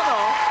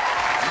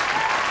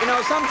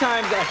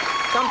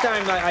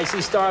 sometimes I see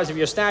stars of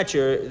your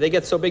stature, they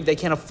get so big they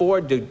can't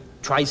afford to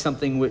try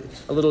something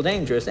with a little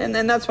dangerous, and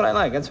that's what I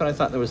like. That's what I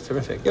thought that was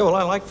terrific. Yeah, well,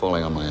 I like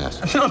falling on my ass.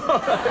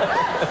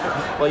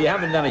 Well, you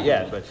haven't done it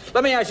yet, but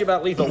let me ask you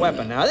about Lethal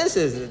Weapon. Now, this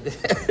is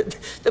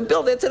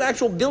it's an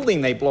actual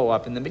building they blow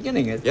up in the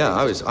beginning. Yeah,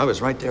 I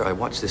was right there. I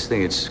watched this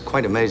thing. It's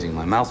quite amazing.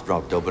 My mouth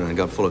dropped open and it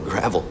got full of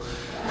gravel.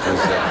 It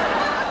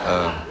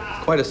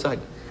was quite a sight.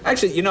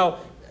 Actually, you know,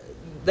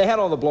 they had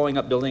all the blowing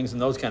up buildings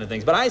and those kind of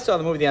things, but I saw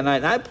the movie the other night,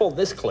 and I pulled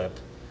this clip.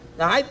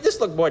 Now, this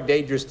looked more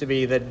dangerous to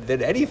me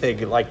than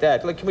anything like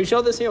that. Look, can we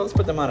show this here? Let's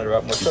put the monitor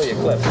up and we'll show you a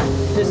clip.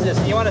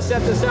 You want to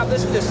set this up?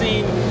 This is the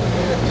scene.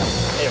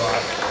 There you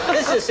are.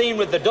 This is the scene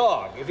with the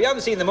dog. If you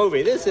haven't seen the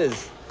movie, this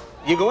is...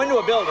 You go into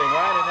a building,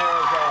 right,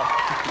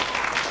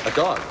 and there is a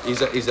dog.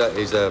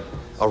 He's a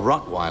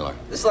Rottweiler.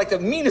 This is like the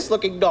meanest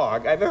looking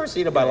dog I've ever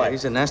seen in my life.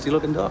 He's a nasty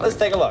looking dog. Let's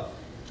take a look.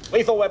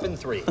 Lethal Weapon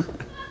 3.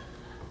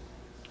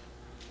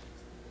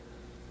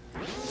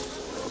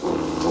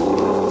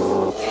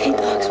 Hey,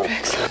 dog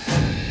Spriggs.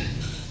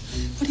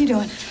 What are you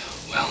doing?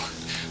 Well,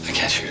 I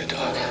can't shoot a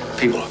dog.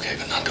 People okay,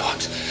 but not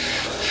dogs.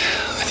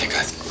 I think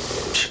I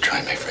should try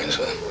and make friends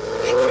with him.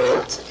 Make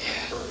friends?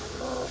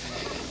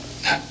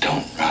 Yeah. Now,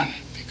 don't run,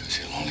 because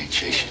he'll only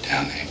chase you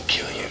down and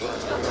kill you.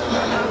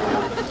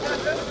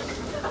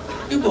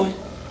 Good boy.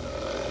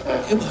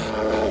 Good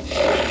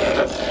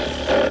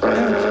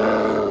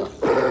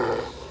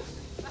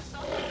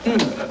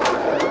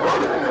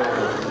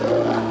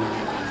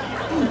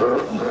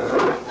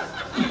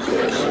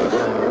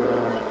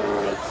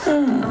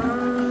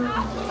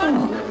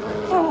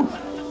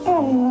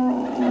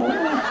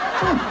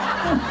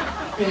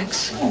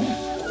Rex.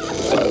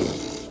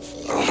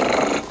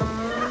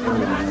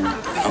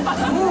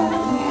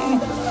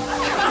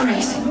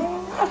 Crazy.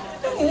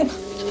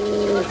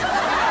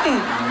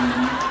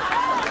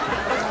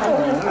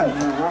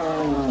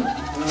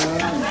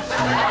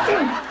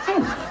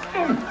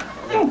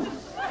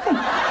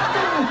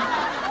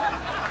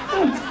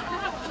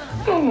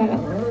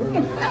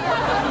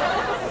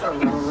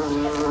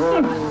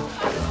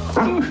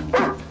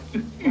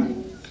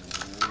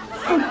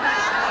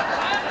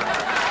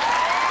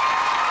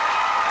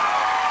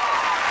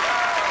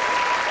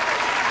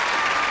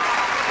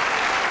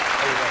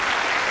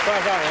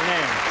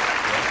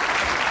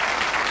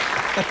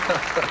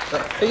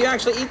 So you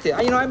actually eat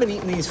it. You know, I've been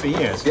eating these for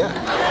years.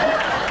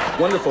 Yeah.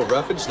 Wonderful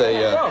roughage.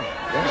 They, yeah.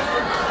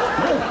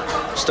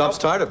 Stops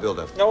tartar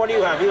buildup. No, what do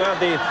you have? You have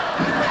the...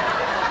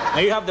 Now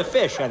you have the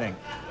fish, I think.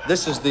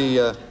 This is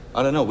the,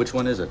 I don't know. Which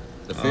one is it?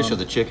 The fish or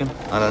the chicken?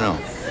 I don't know.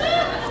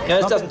 Yeah,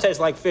 this doesn't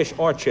taste like fish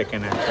or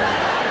chicken, actually.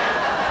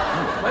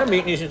 I've been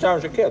eating these since I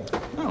was a kid.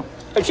 Oh.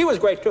 And she was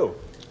great, too.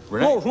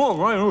 Renee? Oh,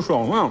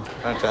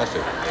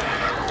 fantastic.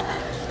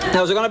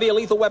 Now, is there going to be a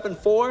Lethal Weapon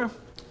 4?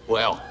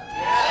 Well...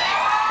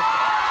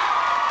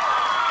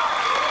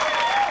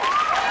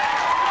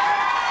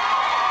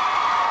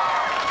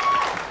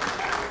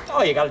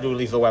 Oh, you got to do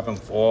Lethal Weapon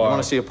 4. You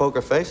want to see a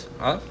poker face?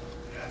 Huh?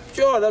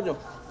 Sure, they'll do.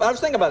 But I was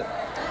thinking about it.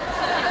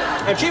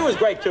 And she was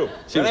great, too.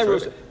 She was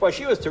terrific. Boy,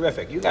 she was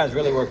terrific. You guys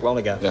really worked well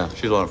together. Yeah,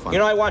 she's a lot of fun. You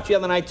know, I watched the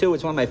other night, too.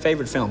 It's one of my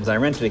favorite films. I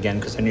rented it again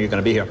because I knew you were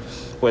going to be here.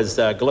 Was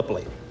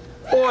Gallipoli.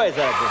 Boy, is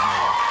that a good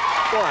movie.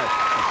 Boy.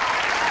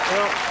 You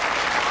know,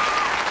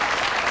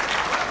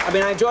 I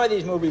mean, I enjoy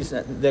these movies.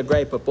 They're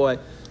great, but boy,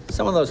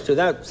 some of those, too.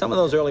 Some of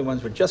those early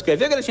ones were just great.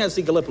 If you get a chance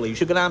to see Gallipoli, you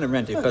should go down and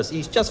rent it because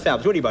he's just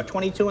fabulous. What are you, about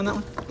 22 in that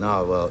one?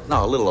 No, well,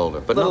 no, a little older,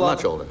 but not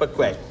much older. But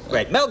great,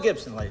 great. Mel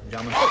Gibson, ladies and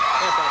gentlemen.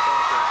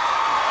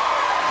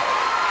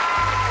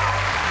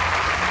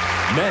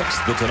 Next,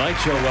 The Tonight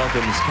Show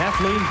welcomes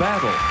Kathleen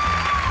Battle.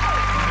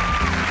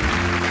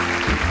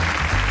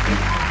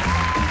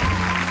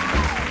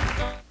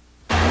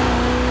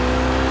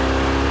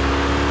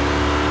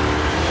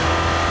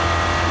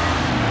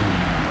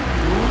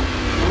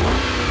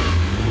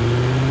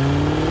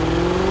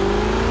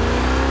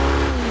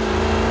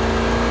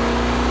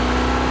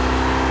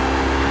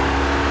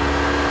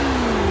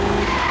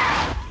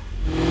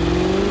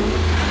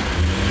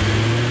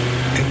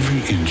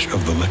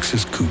 Of the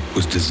Lexus coupe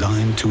was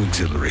designed to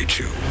exhilarate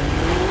you.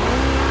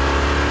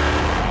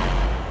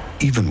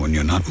 Even when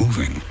you're not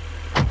moving.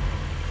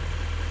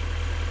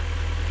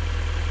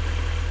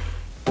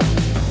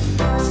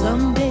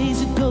 Some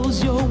days it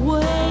goes your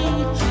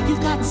way.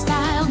 You've got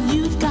style,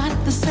 you've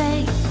got the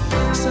say.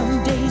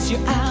 Some days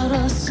you're out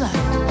of sight.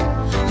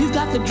 You've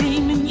got the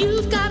dream and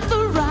you've got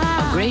the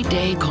ride. A great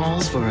day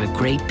calls for a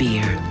great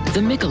beer.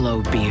 The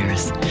Michelob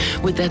beers.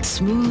 With that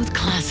smooth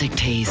classic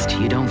taste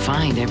you don't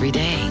find every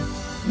day.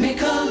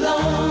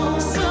 Michelob,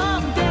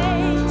 some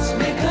days.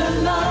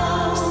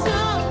 Michelob,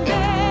 some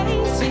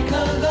days.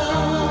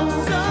 Michelob,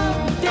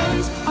 some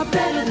days are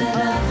better than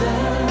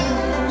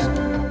others.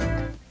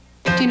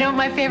 Do you know what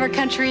my favorite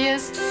country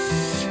is?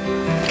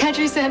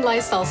 Country Scent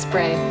Lysol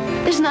Spray.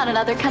 There's not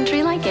another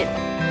country like it.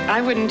 I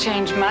wouldn't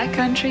change my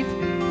country.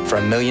 For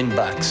 $1 million.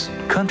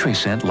 Country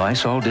Scent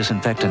Lysol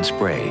Disinfectant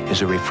Spray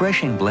is a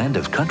refreshing blend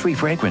of country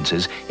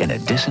fragrances in a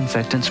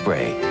disinfectant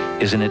spray.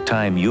 Isn't it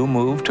time you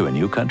moved to a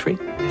new country?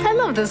 I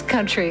love this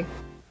country.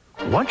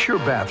 What's your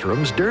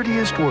bathroom's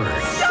dirtiest word?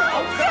 So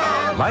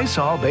good!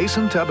 Lysol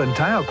Basin Tub and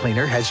Tile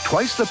Cleaner has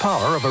twice the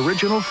power of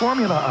original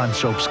formula on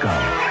soap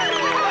scum.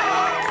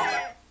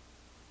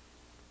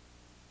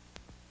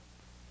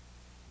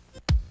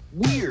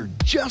 We're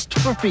Just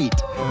for Feet,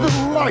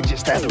 the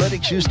largest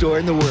athletic shoe store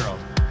in the world.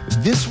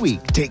 This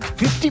week, take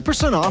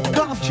 50% off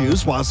golf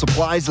shoes while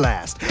supplies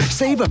last.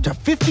 Save up to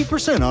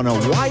 50% on a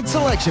wide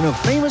selection of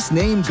famous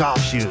name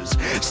golf shoes.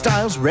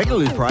 Styles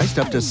regularly priced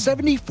up to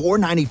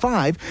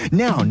 $74.95,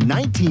 now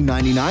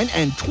 $19.99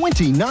 and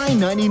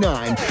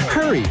 $29.99.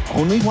 Hurry,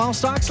 only while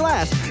stocks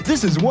last.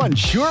 This is one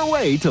sure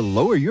way to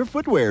lower your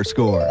footwear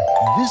score.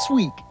 This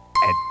week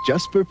at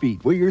Just for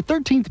Feet, where your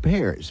 13th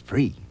pair is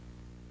free.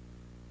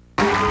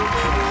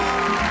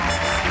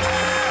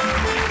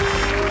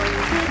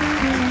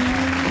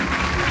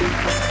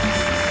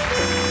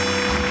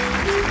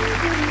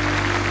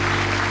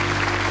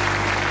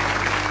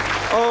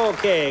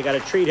 Okay, got a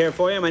treat here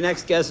for you. My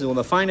next guest is one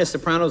of the finest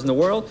sopranos in the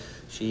world.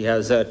 She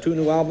has 2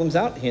 new albums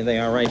out. Here they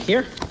are right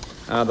here.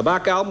 The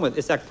Bach album with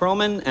Isaac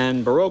Perlman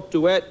and Baroque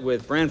duet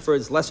with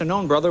Branford's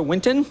lesser-known brother,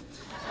 Wynton,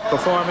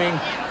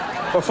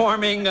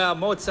 performing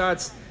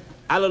Mozart's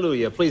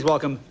Alleluia. Please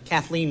welcome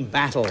Kathleen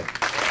Battle.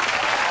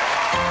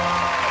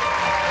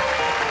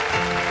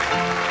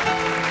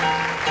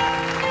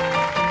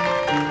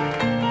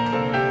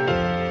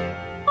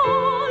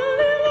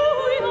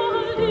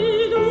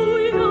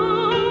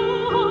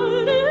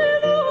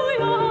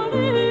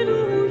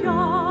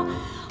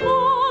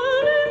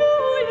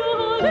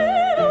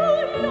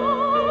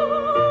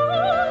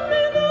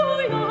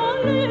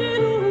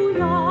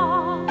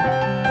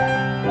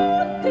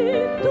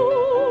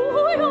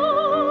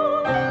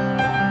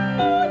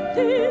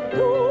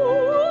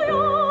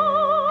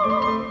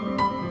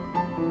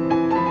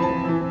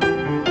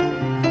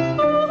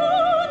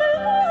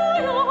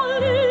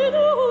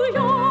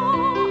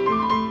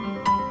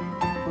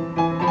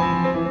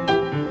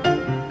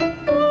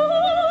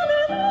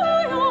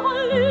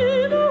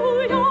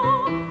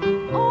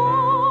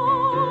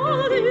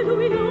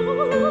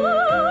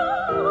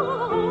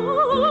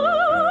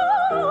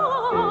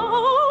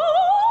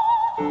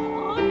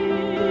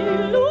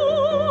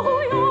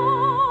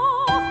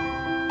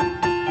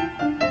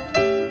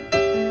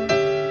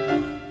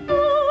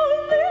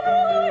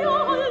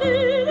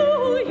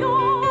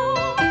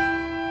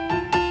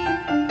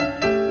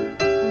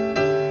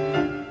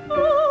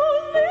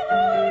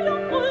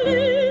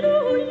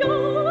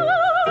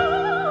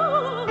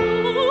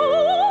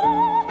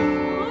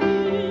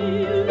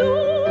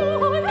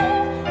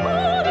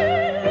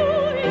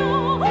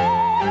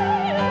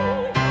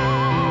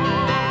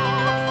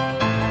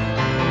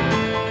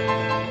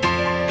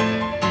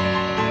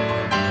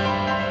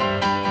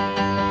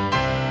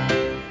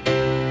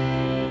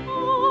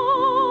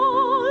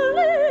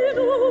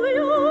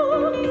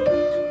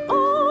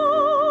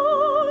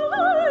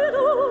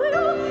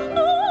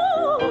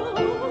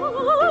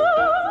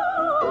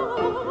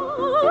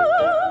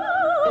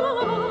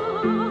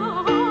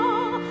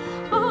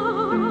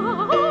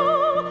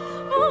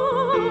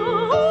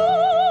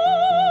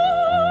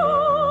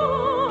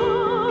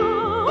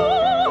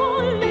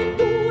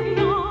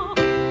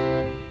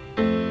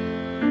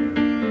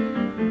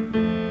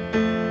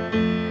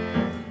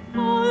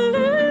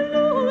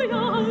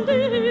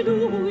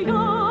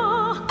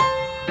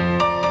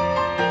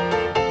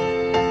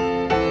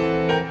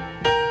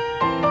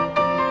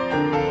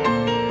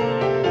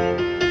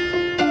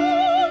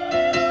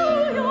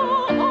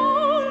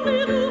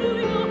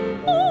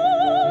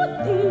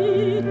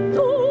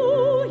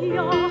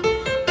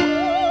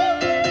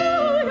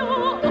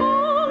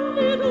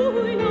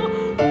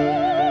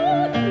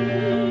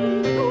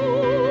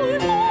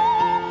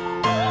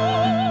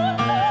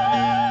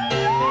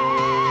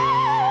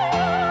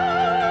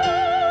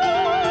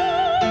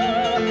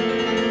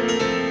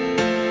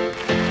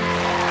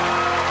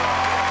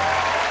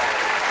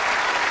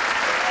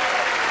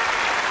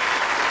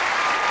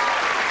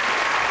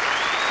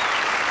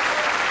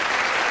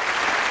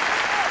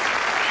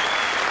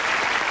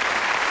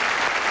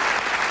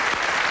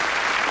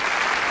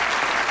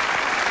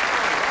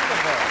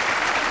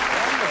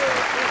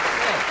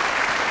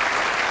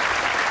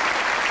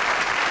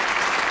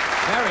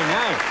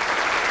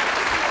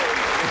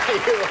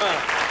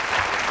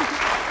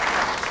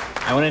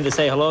 I went in to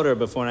say hello to her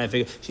before, and I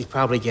figured she's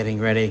probably getting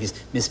ready because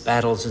Miss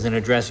Battles is in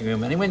her dressing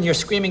room. And when you're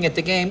screaming at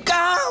the game,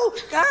 go,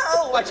 go,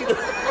 watching the...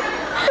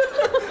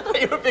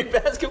 You're a big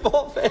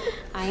basketball fan.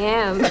 I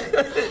am.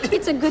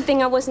 It's a good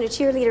thing I wasn't a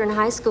cheerleader in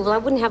high school. I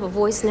wouldn't have a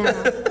voice now.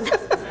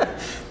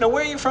 Now,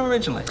 where are you from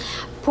originally?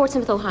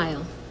 Portsmouth,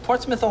 Ohio.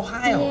 Portsmouth,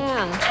 Ohio?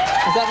 Yeah.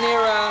 Is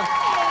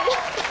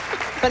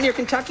that near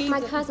Kentucky?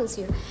 My cousin's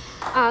here.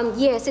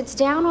 Yes, it's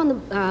down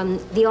on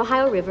the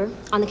Ohio River,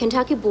 on the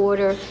Kentucky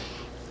border,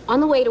 on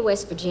the way to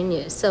West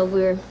Virginia. So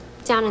we're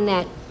down in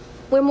that.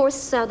 We're more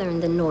southern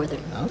than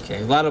northern.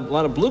 Okay, a lot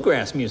of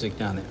bluegrass music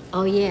down there.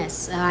 Oh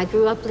yes, I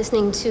grew up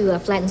listening to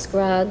Flatt and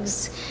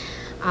Scruggs,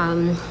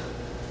 Motown.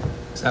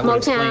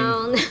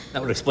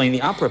 That would explain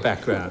the opera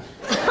background.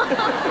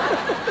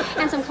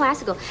 and some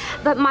classical.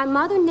 But my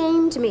mother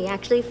named me,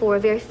 actually, for a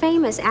very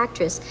famous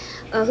actress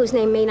whose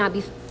name may not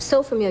be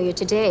so familiar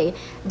today,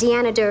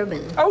 Deanna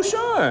Durbin. Oh,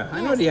 sure.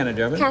 I know Deanna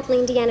Durbin.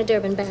 Kathleen Deanna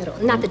Durbin Battle.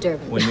 Not the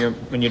Durbin.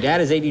 When your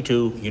dad is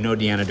 82, you know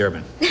Deanna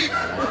Durbin.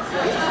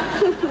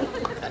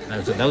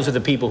 Those are the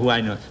people who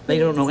I know. They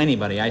don't know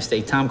anybody. I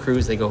say Tom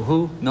Cruise. They go,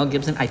 who? Mel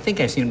Gibson? I think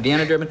I've seen him.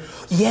 Deanna Durbin?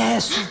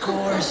 Yes, of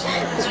course.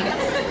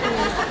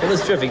 Yes. Well,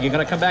 it's terrific. You're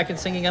going to come back and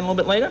sing again a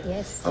little bit later?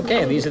 Yes.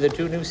 Okay, and these are the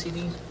 2 new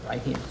CDs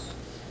right here.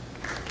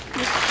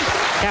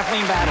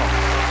 Kathleen Battle.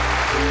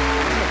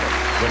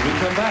 When we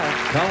come back,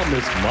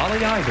 columnist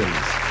Molly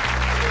Ivins.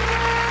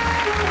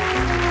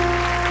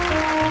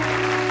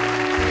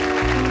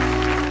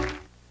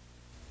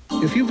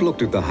 If you've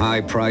looked at the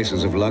high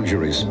prices of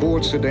luxury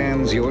sports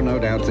sedans, you're no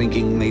doubt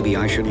thinking maybe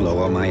I should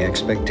lower my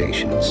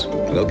expectations.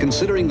 Well,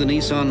 considering the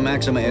Nissan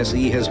Maxima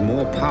SE has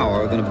more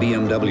power than a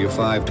BMW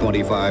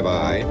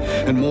 525i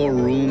and more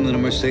room than a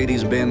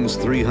Mercedes-Benz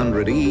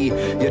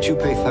 300e, yet you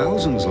pay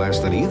thousands less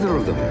than either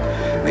of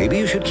them, maybe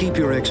you should keep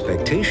your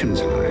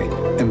expectations high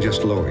and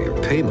just lower your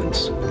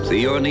payments.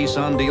 See your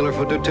Nissan dealer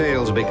for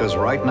details, because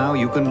right now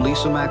you can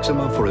lease a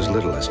Maxima for as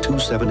little as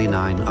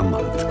 $279 a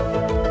month.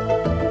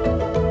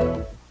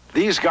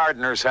 These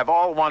gardeners have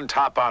all won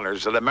top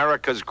honors at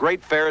America's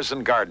great fairs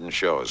and garden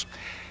shows.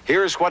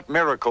 Here's what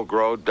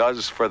Miracle-Gro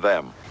does for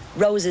them.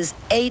 Roses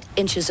 8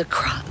 inches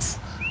across.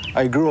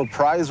 I grew a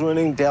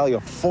prize-winning dahlia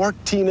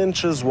 14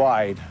 inches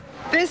wide.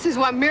 This is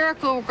what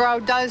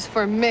Miracle-Gro does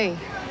for me.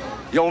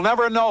 You'll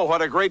never know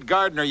what a great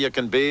gardener you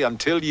can be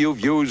until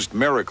you've used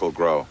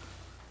Miracle-Gro.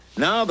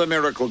 Now the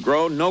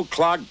Miracle-Gro No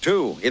Clog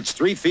 2. It's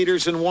 3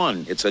 feeders in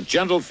 1. It's a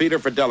gentle feeder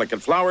for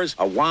delicate flowers,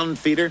 a wand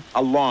feeder,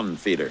 a lawn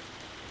feeder.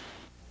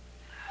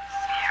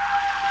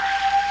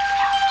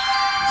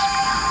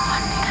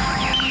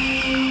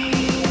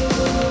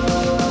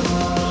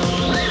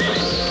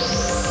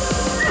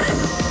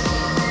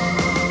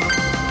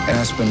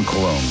 Aspen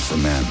Cologne for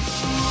men.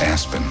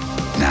 Aspen,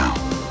 now.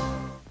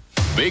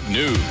 Big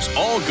news.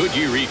 All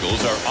Goodyear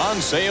Eagles are on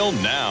sale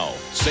now.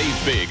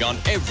 Save big on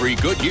every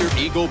Goodyear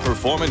Eagle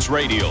Performance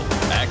Radial.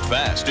 Act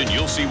fast and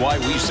you'll see why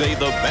we say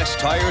the best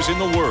tires in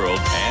the world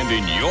and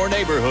in your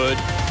neighborhood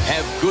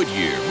have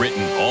Goodyear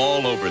written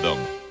all over them.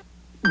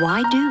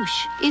 Why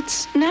douche?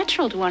 It's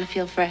natural to want to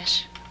feel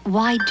fresh.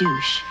 Why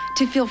douche?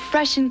 To feel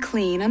fresh and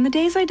clean on the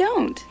days I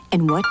don't.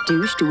 And what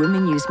douche do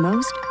women use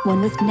most? One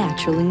with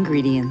natural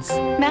ingredients.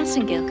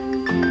 Massengill.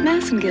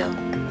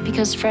 Massengill.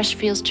 Because fresh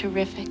feels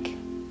terrific.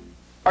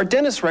 Our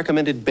dentist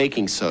recommended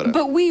baking soda.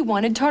 But we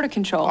wanted tartar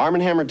control. Arm &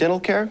 Hammer Dental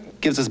Care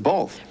gives us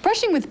both.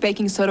 Brushing with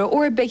baking soda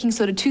or a baking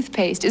soda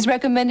toothpaste is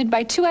recommended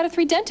by 2 out of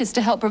 3 dentists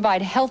to help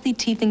provide healthy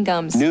teeth and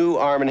gums. New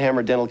Arm &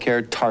 Hammer Dental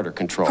Care Tartar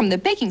Control. From the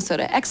baking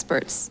soda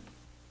experts.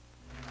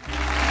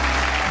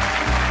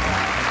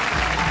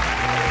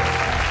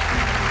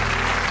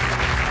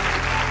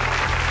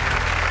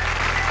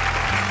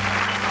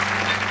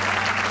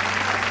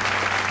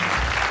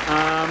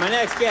 My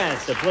next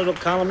guest, a political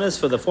columnist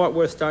for the Fort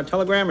Worth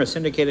Star-Telegram, her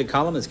syndicated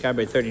column is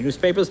Cabaret 30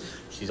 newspapers.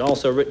 She's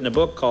also written a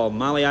book called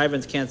Molly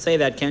Ivins Can't Say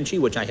That, Can She?,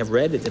 which I have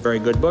read. It's a very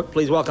good book.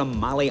 Please welcome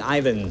Molly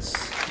Ivins.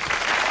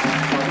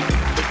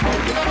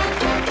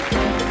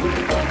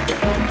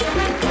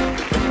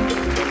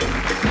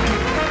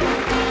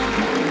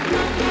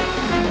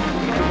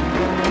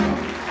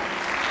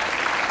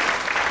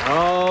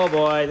 Oh,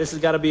 boy, this has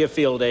got to be a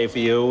field day for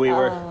you. We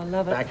were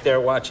back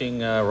there watching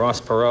Ross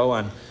Perot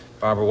on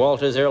Barbara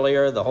Walters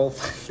earlier. The whole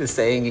thing is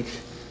saying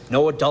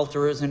no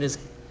adulterers in his...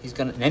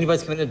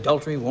 anybody's committed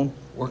adultery won't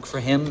work for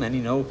him, and,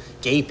 you know,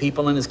 gay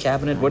people in his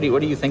cabinet. What do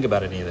you think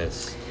about any of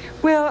this?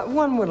 Well,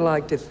 one would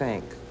like to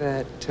think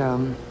that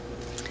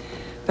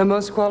the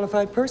most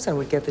qualified person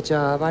would get the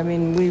job. I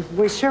mean,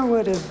 we sure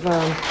would have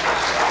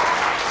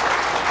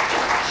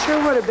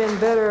been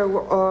better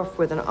off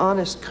with an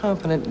honest,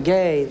 competent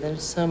gay than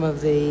some of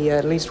the,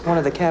 at least one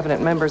of the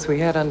cabinet members we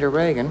had under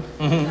Reagan.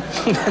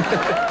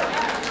 Mm-hmm.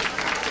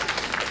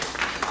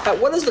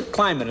 What is the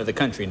climate of the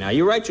country now?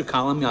 You write your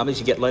column,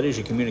 obviously you get letters,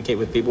 you communicate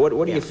with people.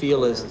 What do you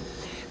feel is...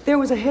 There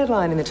was a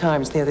headline in the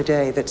Times the other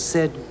day that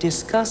said,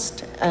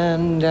 disgust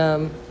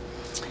and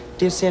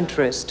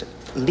disinterest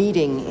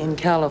leading in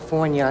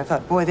California. I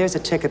thought, boy, there's a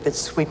ticket that's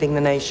sweeping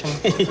the nation.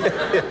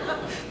 Yeah.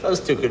 Those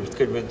two could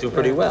do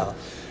pretty well.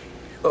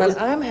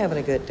 But I'm having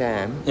a good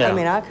time. Yeah. I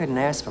mean, I couldn't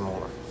ask for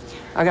more.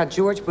 I got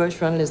George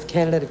Bush running as the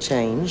candidate of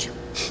change.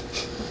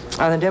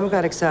 On the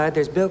Democratic side,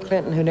 there's Bill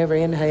Clinton, who never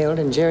inhaled,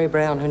 and Jerry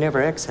Brown, who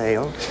never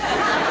exhaled.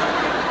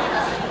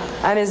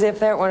 And as if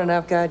that weren't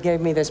enough, God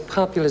gave me this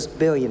populist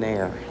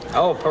billionaire.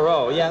 Oh,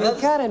 Perot, yeah. You've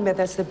got to admit,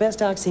 that's the best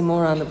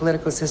oxymoron the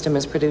political system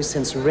has produced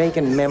since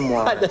Reagan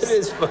memoirs. That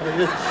is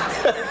funny.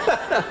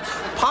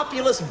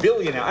 Populist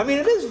billionaire. I mean,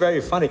 it is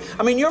very funny.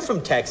 I mean, you're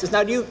from Texas.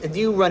 Now, do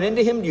you run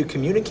into him? Do you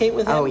communicate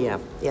with him? Oh, yeah.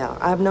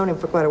 I've known him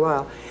for quite a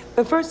while.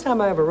 The first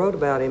time I ever wrote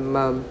about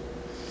him,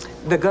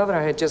 the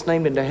governor had just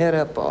named him to head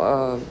up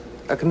a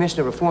commission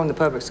to reform the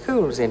public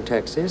schools in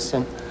Texas,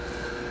 and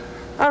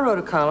I wrote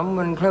a column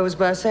and closed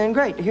by saying,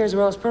 great, here's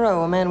Ross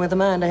Perot, a man with a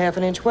mind a half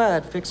an inch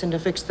wide, fixing to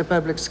fix the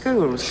public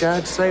schools.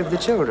 God save the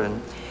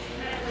children.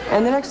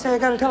 And the next day I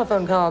got a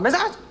telephone call.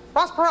 Mrs.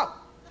 Ross Perot.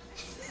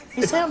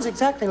 He sounds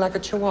exactly like a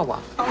Chihuahua.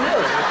 Oh,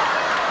 really?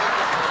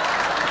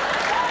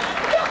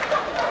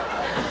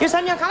 You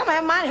said in your column I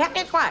have a mind a half an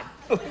inch wide.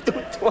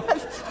 What?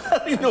 I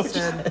don't even know what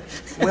you said.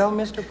 Well,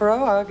 Mr.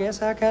 Perot, I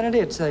guess I kind of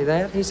did say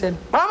that. He said,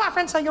 well, my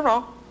friends say you're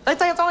wrong. They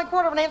say it's only a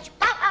quarter of an inch.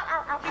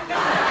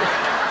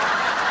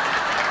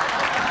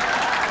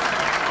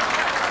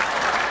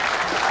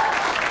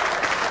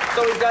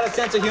 So he's got a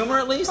sense of humor,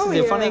 at least? Is he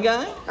a funny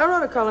guy? I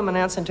wrote a column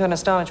announcing to an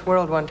astonished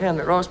world one time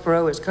that Ross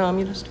Perot is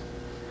communist.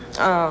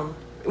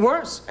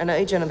 Worse, an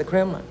agent of the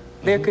Kremlin.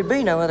 There could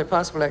be no other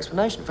possible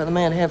explanation for the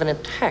man having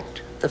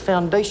attacked the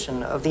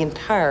foundation of the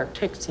entire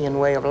Texian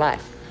way of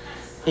life.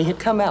 He had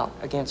come out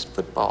against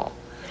football.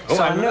 Oh,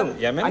 so I knew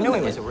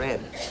he was a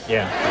red.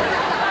 Yeah.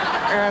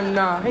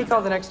 And he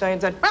called the next day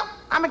and said, well,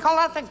 I've been called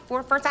a lot of things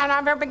before. First time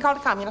I've ever been called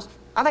a communist.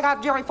 I think I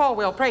have Jerry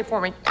Falwell pray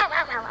for me.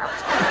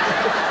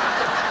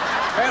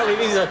 Apparently,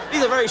 these are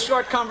very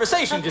short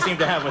conversations you seem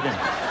to have with him.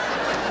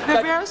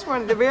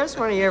 The best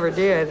one he ever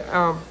did,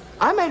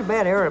 I made a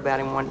bad error about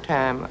him one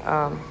time.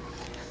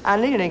 I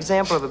needed an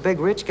example of a big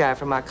rich guy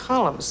for my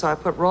column, so I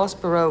put Ross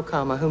Perot,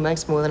 comma, who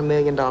makes more than $1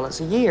 million a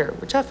year,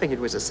 which I figured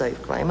was a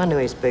safe claim. I knew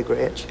he was big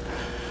rich.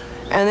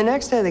 And the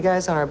next day, the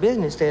guys on our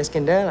business desk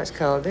in Dallas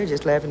called. They're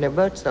just laughing their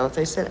butts off.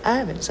 They said,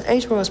 Ivins,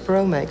 H. Ross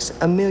Perot makes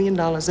 $1 million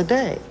a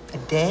day. A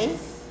day?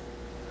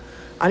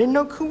 I didn't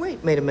know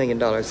Kuwait made $1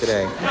 million a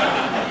day.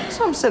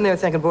 So I'm sitting there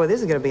thinking, boy, this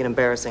is going to be an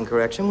embarrassing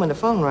correction when the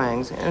phone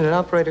rings and an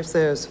operator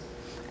says,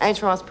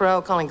 H. Ross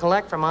Perot calling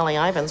collect from Ollie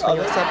Ivins. Will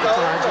you accept the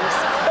charges?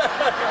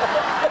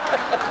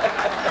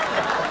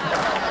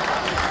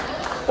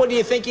 Well, do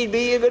you think he'd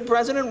be a good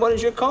president? What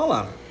is your call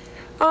on him?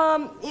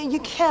 You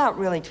can't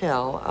really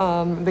tell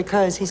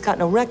because he's got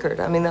no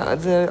record. I mean,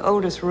 the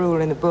oldest rule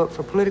in the book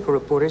for political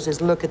reporters is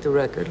look at the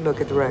record,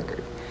 look at the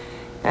record.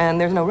 And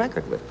there's no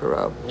record with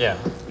Perot. Yeah.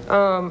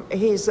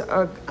 He's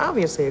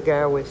obviously a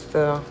guy with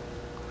a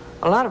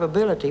lot of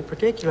ability,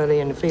 particularly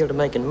in the field of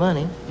making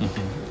money.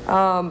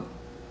 Mm-hmm.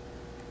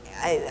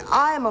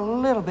 I am a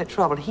little bit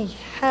troubled. He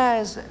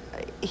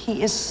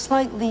is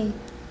slightly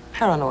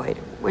paranoid,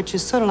 which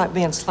is sort of like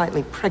being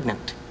slightly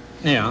pregnant.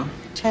 Yeah.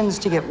 Tends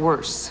to get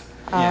worse.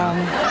 Yeah.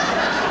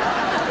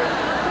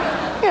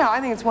 You know, I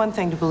think it's one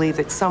thing to believe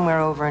that somewhere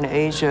over in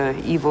Asia,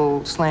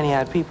 evil,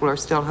 slanty-eyed people are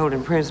still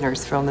holding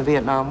prisoners from the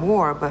Vietnam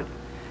War, but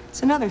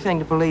it's another thing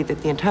to believe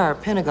that the entire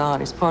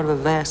Pentagon is part of a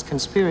vast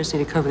conspiracy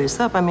to cover this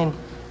up. I mean,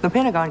 the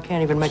Pentagon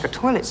can't even make a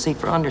toilet seat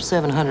for under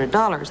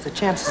 $700. The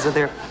chances of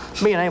their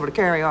being able to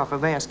carry off a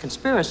vast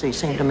conspiracy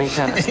seem to me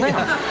kind of slim.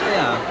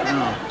 Yeah,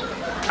 no.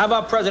 How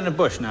about President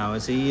Bush now?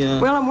 Is he,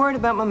 Well, I'm worried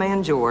about my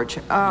man, George.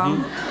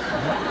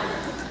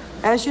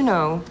 As you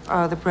know,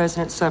 the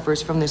president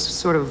suffers from this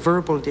sort of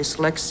verbal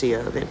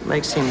dyslexia that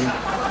makes him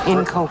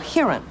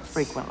incoherent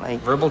frequently.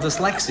 Verbal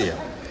dyslexia?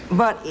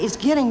 But it's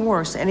getting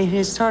worse, and it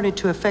has started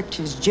to affect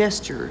his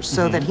gestures,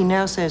 so that he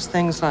now says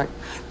things like,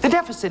 the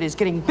deficit is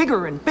getting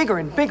bigger and bigger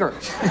and bigger.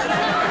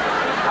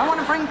 I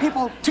want to bring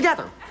people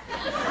together.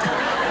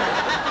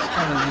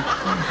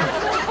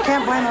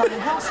 Can't blame on the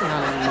halcyon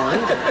anymore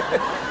either.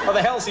 Oh,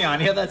 the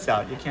halcyon, yeah, that's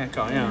out. You can't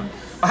call, yeah.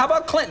 Well, how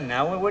about Clinton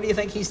now? Where do you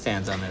think he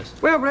stands on this?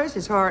 Well, bless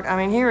his heart. I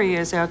mean, here he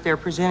is out there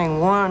presenting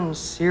one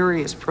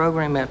serious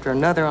program after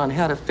another on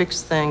how to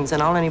fix things,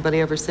 and all anybody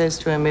ever says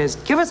to him is,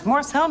 give us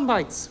more sound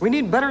bites. We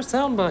need better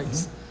sound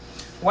bites.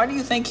 Why do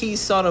you think he's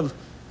sort of...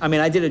 I mean,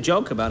 I did a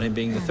joke about him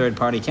being the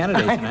third-party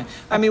candidate tonight.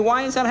 I mean,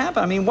 why has that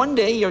happened? I mean, one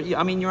day,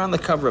 you're on the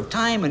cover of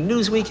Time and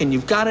Newsweek, and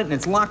you've got it, and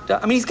it's locked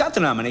up. I mean, he's got the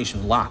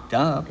nomination locked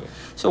up.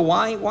 So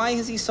why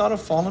has he sort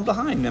of fallen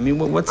behind? I mean,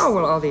 what's... Oh,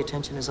 well, all the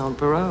attention is on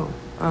Perot.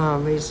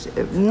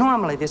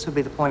 Normally, this would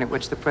be the point at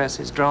which the press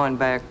is drawing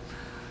back,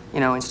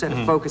 you know, instead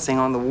of focusing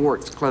on the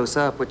warts close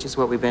up, which is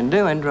what we've been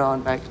doing,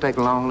 drawing back to take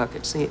a long look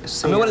at see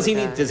I mean, what does he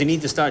need? Does he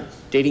need to start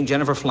dating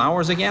Jennifer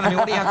Flowers again? I mean,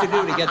 what do you have to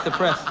do to get the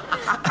press?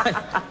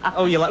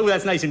 Oh,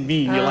 that's nice and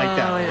mean. You like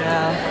that. Oh,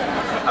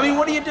 yeah. I mean,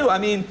 what do you do? I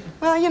mean...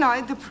 Well, you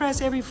know, the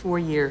press, every 4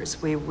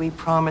 years, we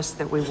promised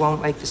that we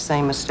won't make the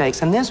same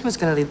mistakes. And this was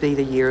going to be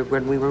the year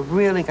when we were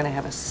really going to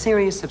have a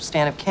serious,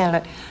 substantive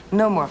candidate.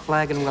 No more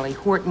Flag and Willie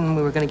Horton.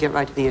 We were going to get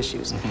right to the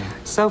issues.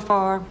 So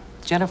far,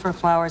 Jennifer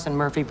Flowers and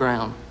Murphy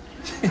Brown.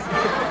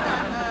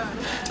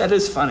 That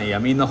is funny. I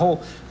mean, the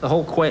whole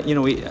you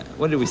know,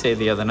 what did we say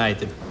the other night?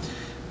 That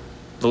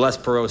the less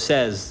Perot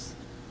says,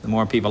 the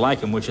more people like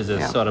him, which is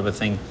a sort of a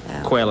thing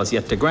Quayle has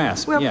yet to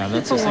grasp. Well, yeah,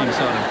 that's the same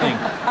sort of thing.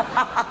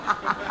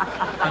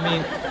 I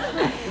mean,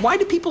 why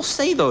do people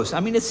say those?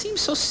 I mean, it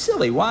seems so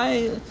silly.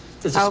 Why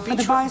does for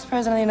the Vice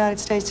President of the United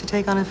States to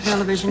take on a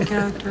television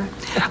character?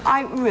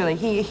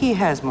 He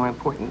has more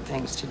important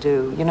things to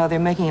do. You know, they're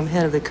making him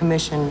head of the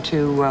commission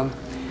to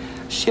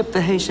ship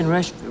the Haitian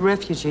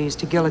refugees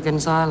to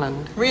Gilligan's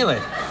Island. Really?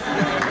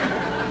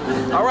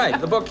 All right,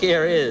 the book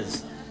here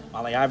is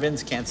Molly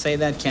Ivins. Can't say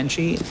that, can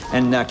she?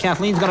 And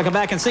Kathleen's going to come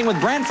back and sing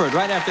with Branford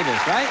right after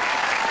this, right?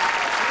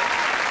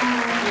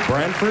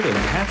 Branford and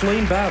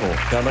Kathleen Battle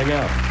coming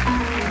up.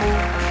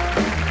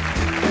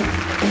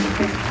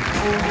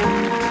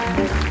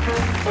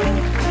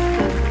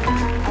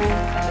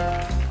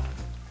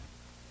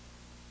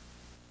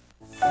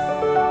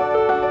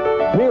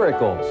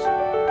 Miracles,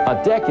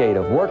 a decade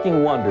of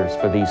working wonders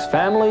for these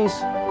families,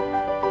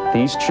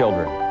 these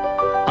children.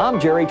 I'm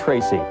Jerry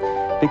Tracy.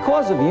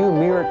 Because of you,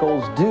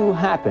 miracles do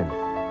happen.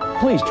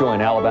 Please join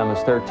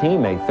Alabama's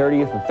 13, May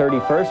 30th and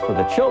 31st for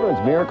the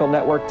Children's Miracle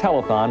Network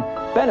Telethon,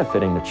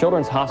 benefiting the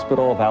Children's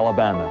Hospital of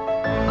Alabama.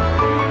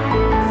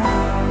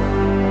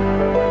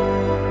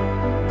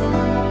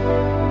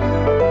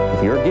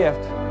 With your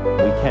gift,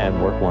 we can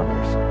work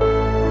wonders.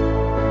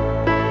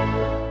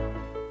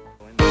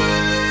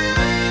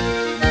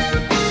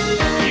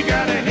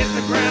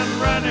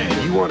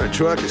 You want a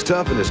truck as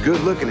tough and as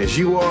good looking as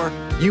you are?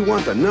 You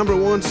want the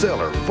 #1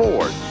 seller,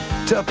 Ford.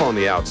 Tough on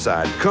the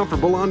outside,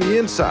 comfortable on the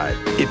inside.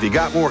 If you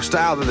got more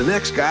style than the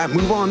next guy,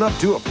 move on up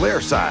to a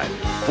flare side.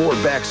 Ford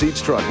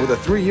backseats truck with a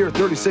 3-year,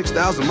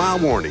 36,000-mile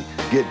warranty.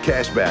 Get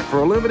cash back for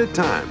a limited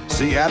time.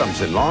 See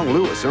Adams in Long,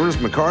 Lewis, Ernest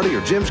McCarty,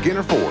 or Jim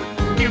Skinner Ford.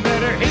 You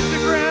better hit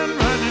the ground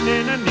running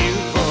in a new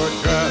Ford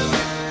truck.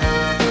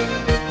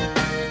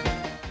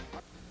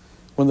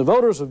 When the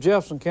voters of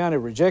Jefferson County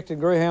rejected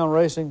Greyhound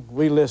racing,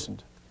 we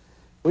listened.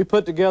 We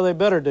put together a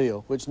better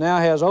deal, which now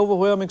has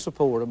overwhelming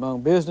support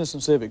among business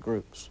and civic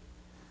groups.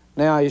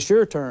 Now it's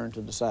your turn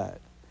to decide.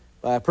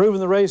 By approving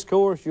the race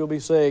course, you'll be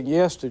saying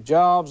yes to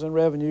jobs and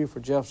revenue for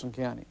Jefferson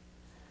County.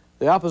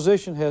 The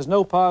opposition has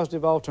no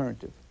positive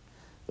alternative.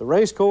 The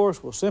race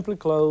course will simply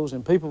close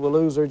and people will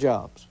lose their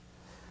jobs.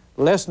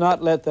 Let's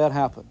not let that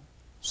happen.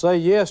 Say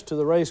yes to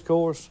the race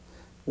course.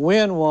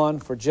 Win one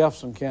for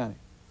Jefferson County.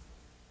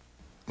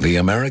 The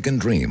American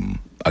dream,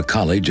 a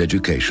college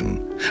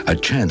education, a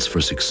chance for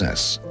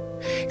success.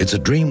 It's a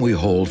dream we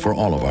hold for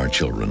all of our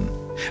children.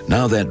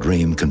 Now that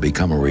dream can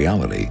become a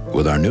reality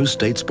with our new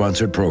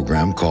state-sponsored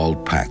program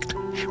called PACT,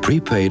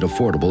 Prepaid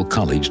Affordable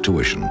College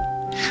Tuition.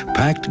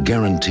 PACT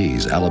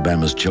guarantees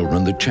Alabama's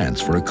children the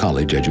chance for a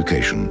college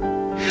education.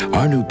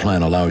 Our new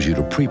plan allows you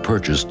to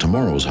pre-purchase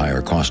tomorrow's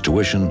higher cost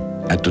tuition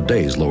at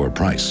today's lower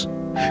price.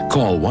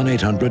 Call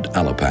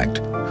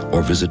 1-800-ALAPACT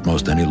or visit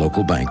most any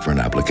local bank for an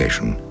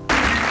application.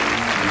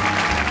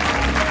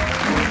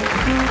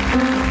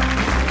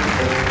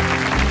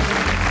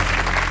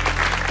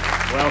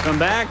 Welcome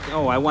back.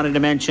 Oh, I wanted to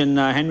mention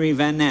Henry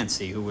Van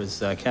Nancy, who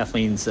was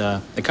Kathleen's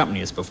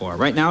accompanist before.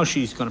 Right now,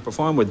 she's going to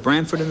perform with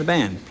Branford and the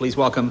band. Please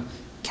welcome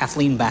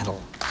Kathleen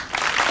Battle.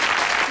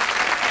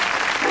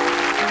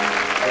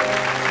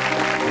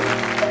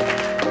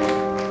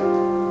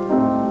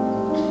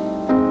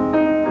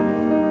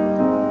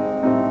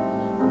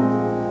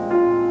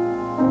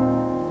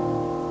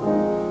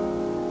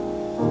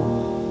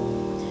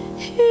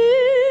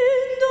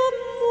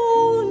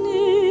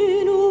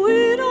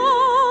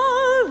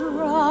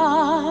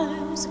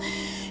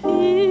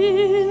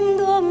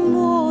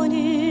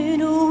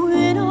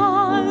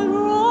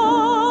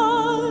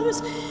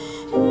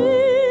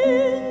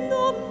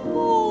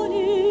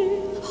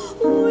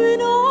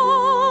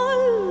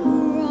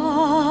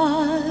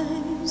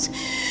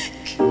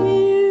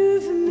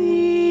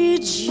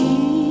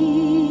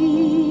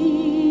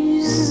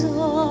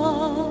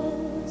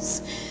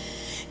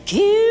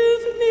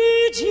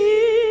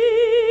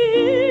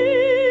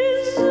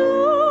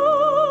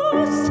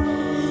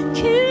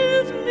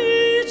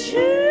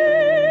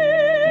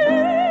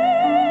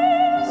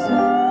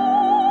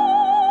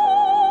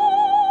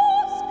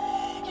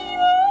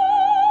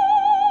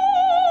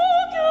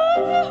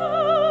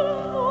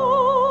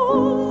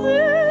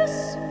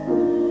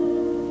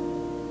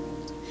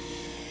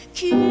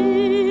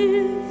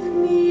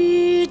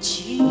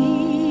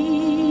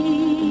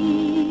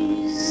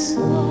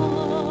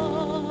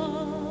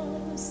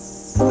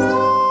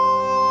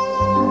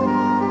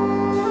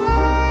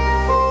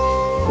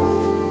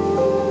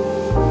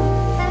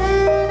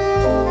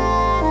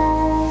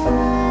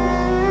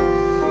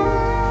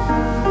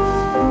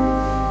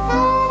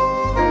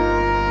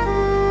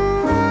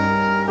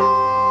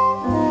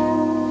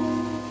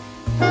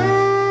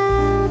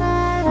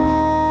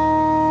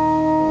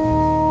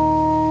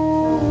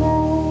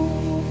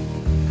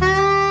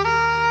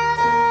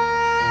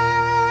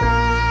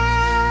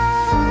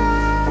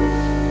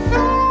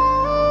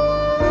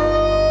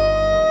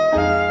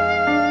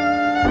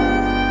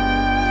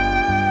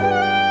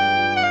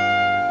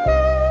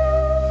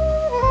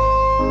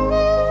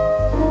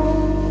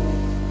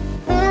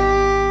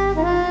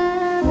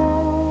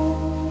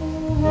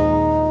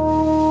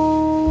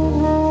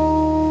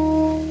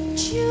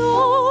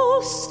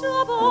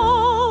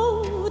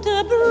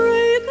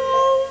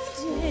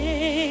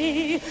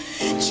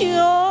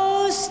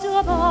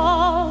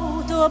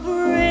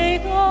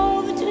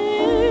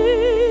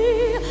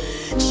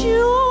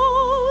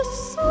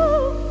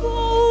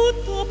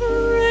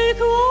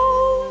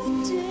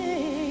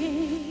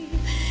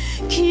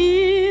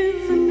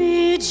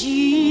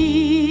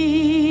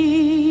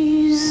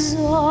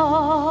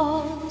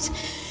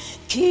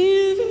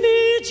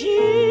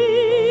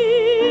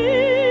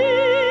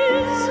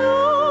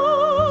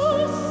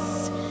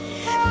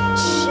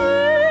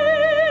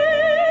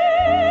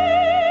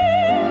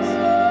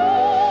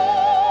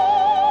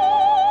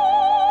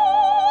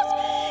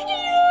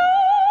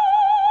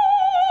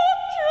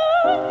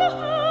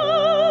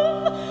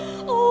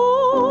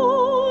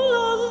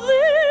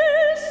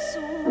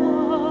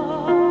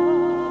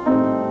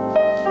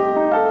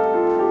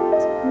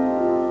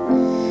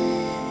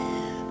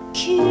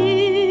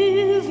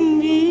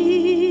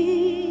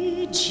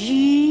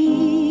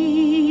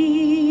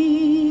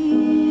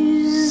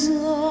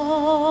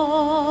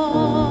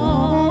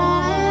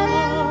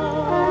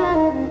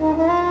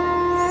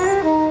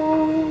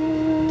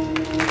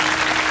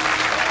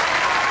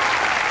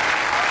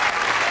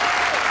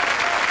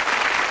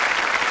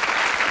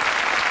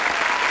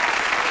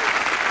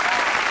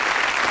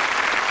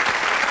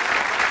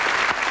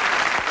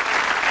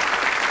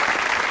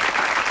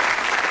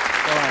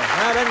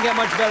 That doesn't get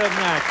much better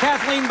than that.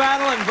 Kathleen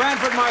Battle and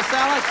Branford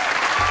Marsalis.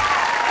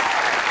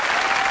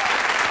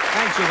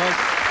 Thanks, you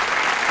folks.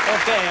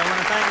 Okay, I want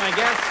to thank my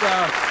guests,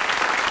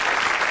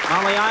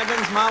 Molly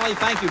Ivins. Molly,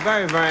 thank you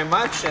very, very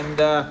much. And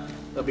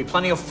there'll be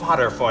plenty of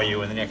fodder for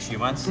you in the next few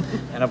months.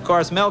 And, of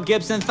course, Mel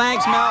Gibson.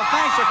 Thanks, Mel.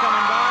 Thanks for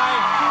coming by.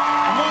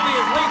 The movie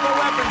is Lethal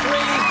Weapon 3.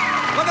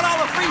 Look at all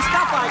the free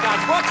stuff I got,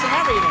 books and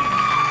everything.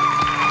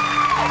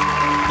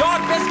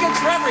 Dog biscuits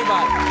for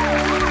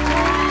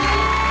everybody.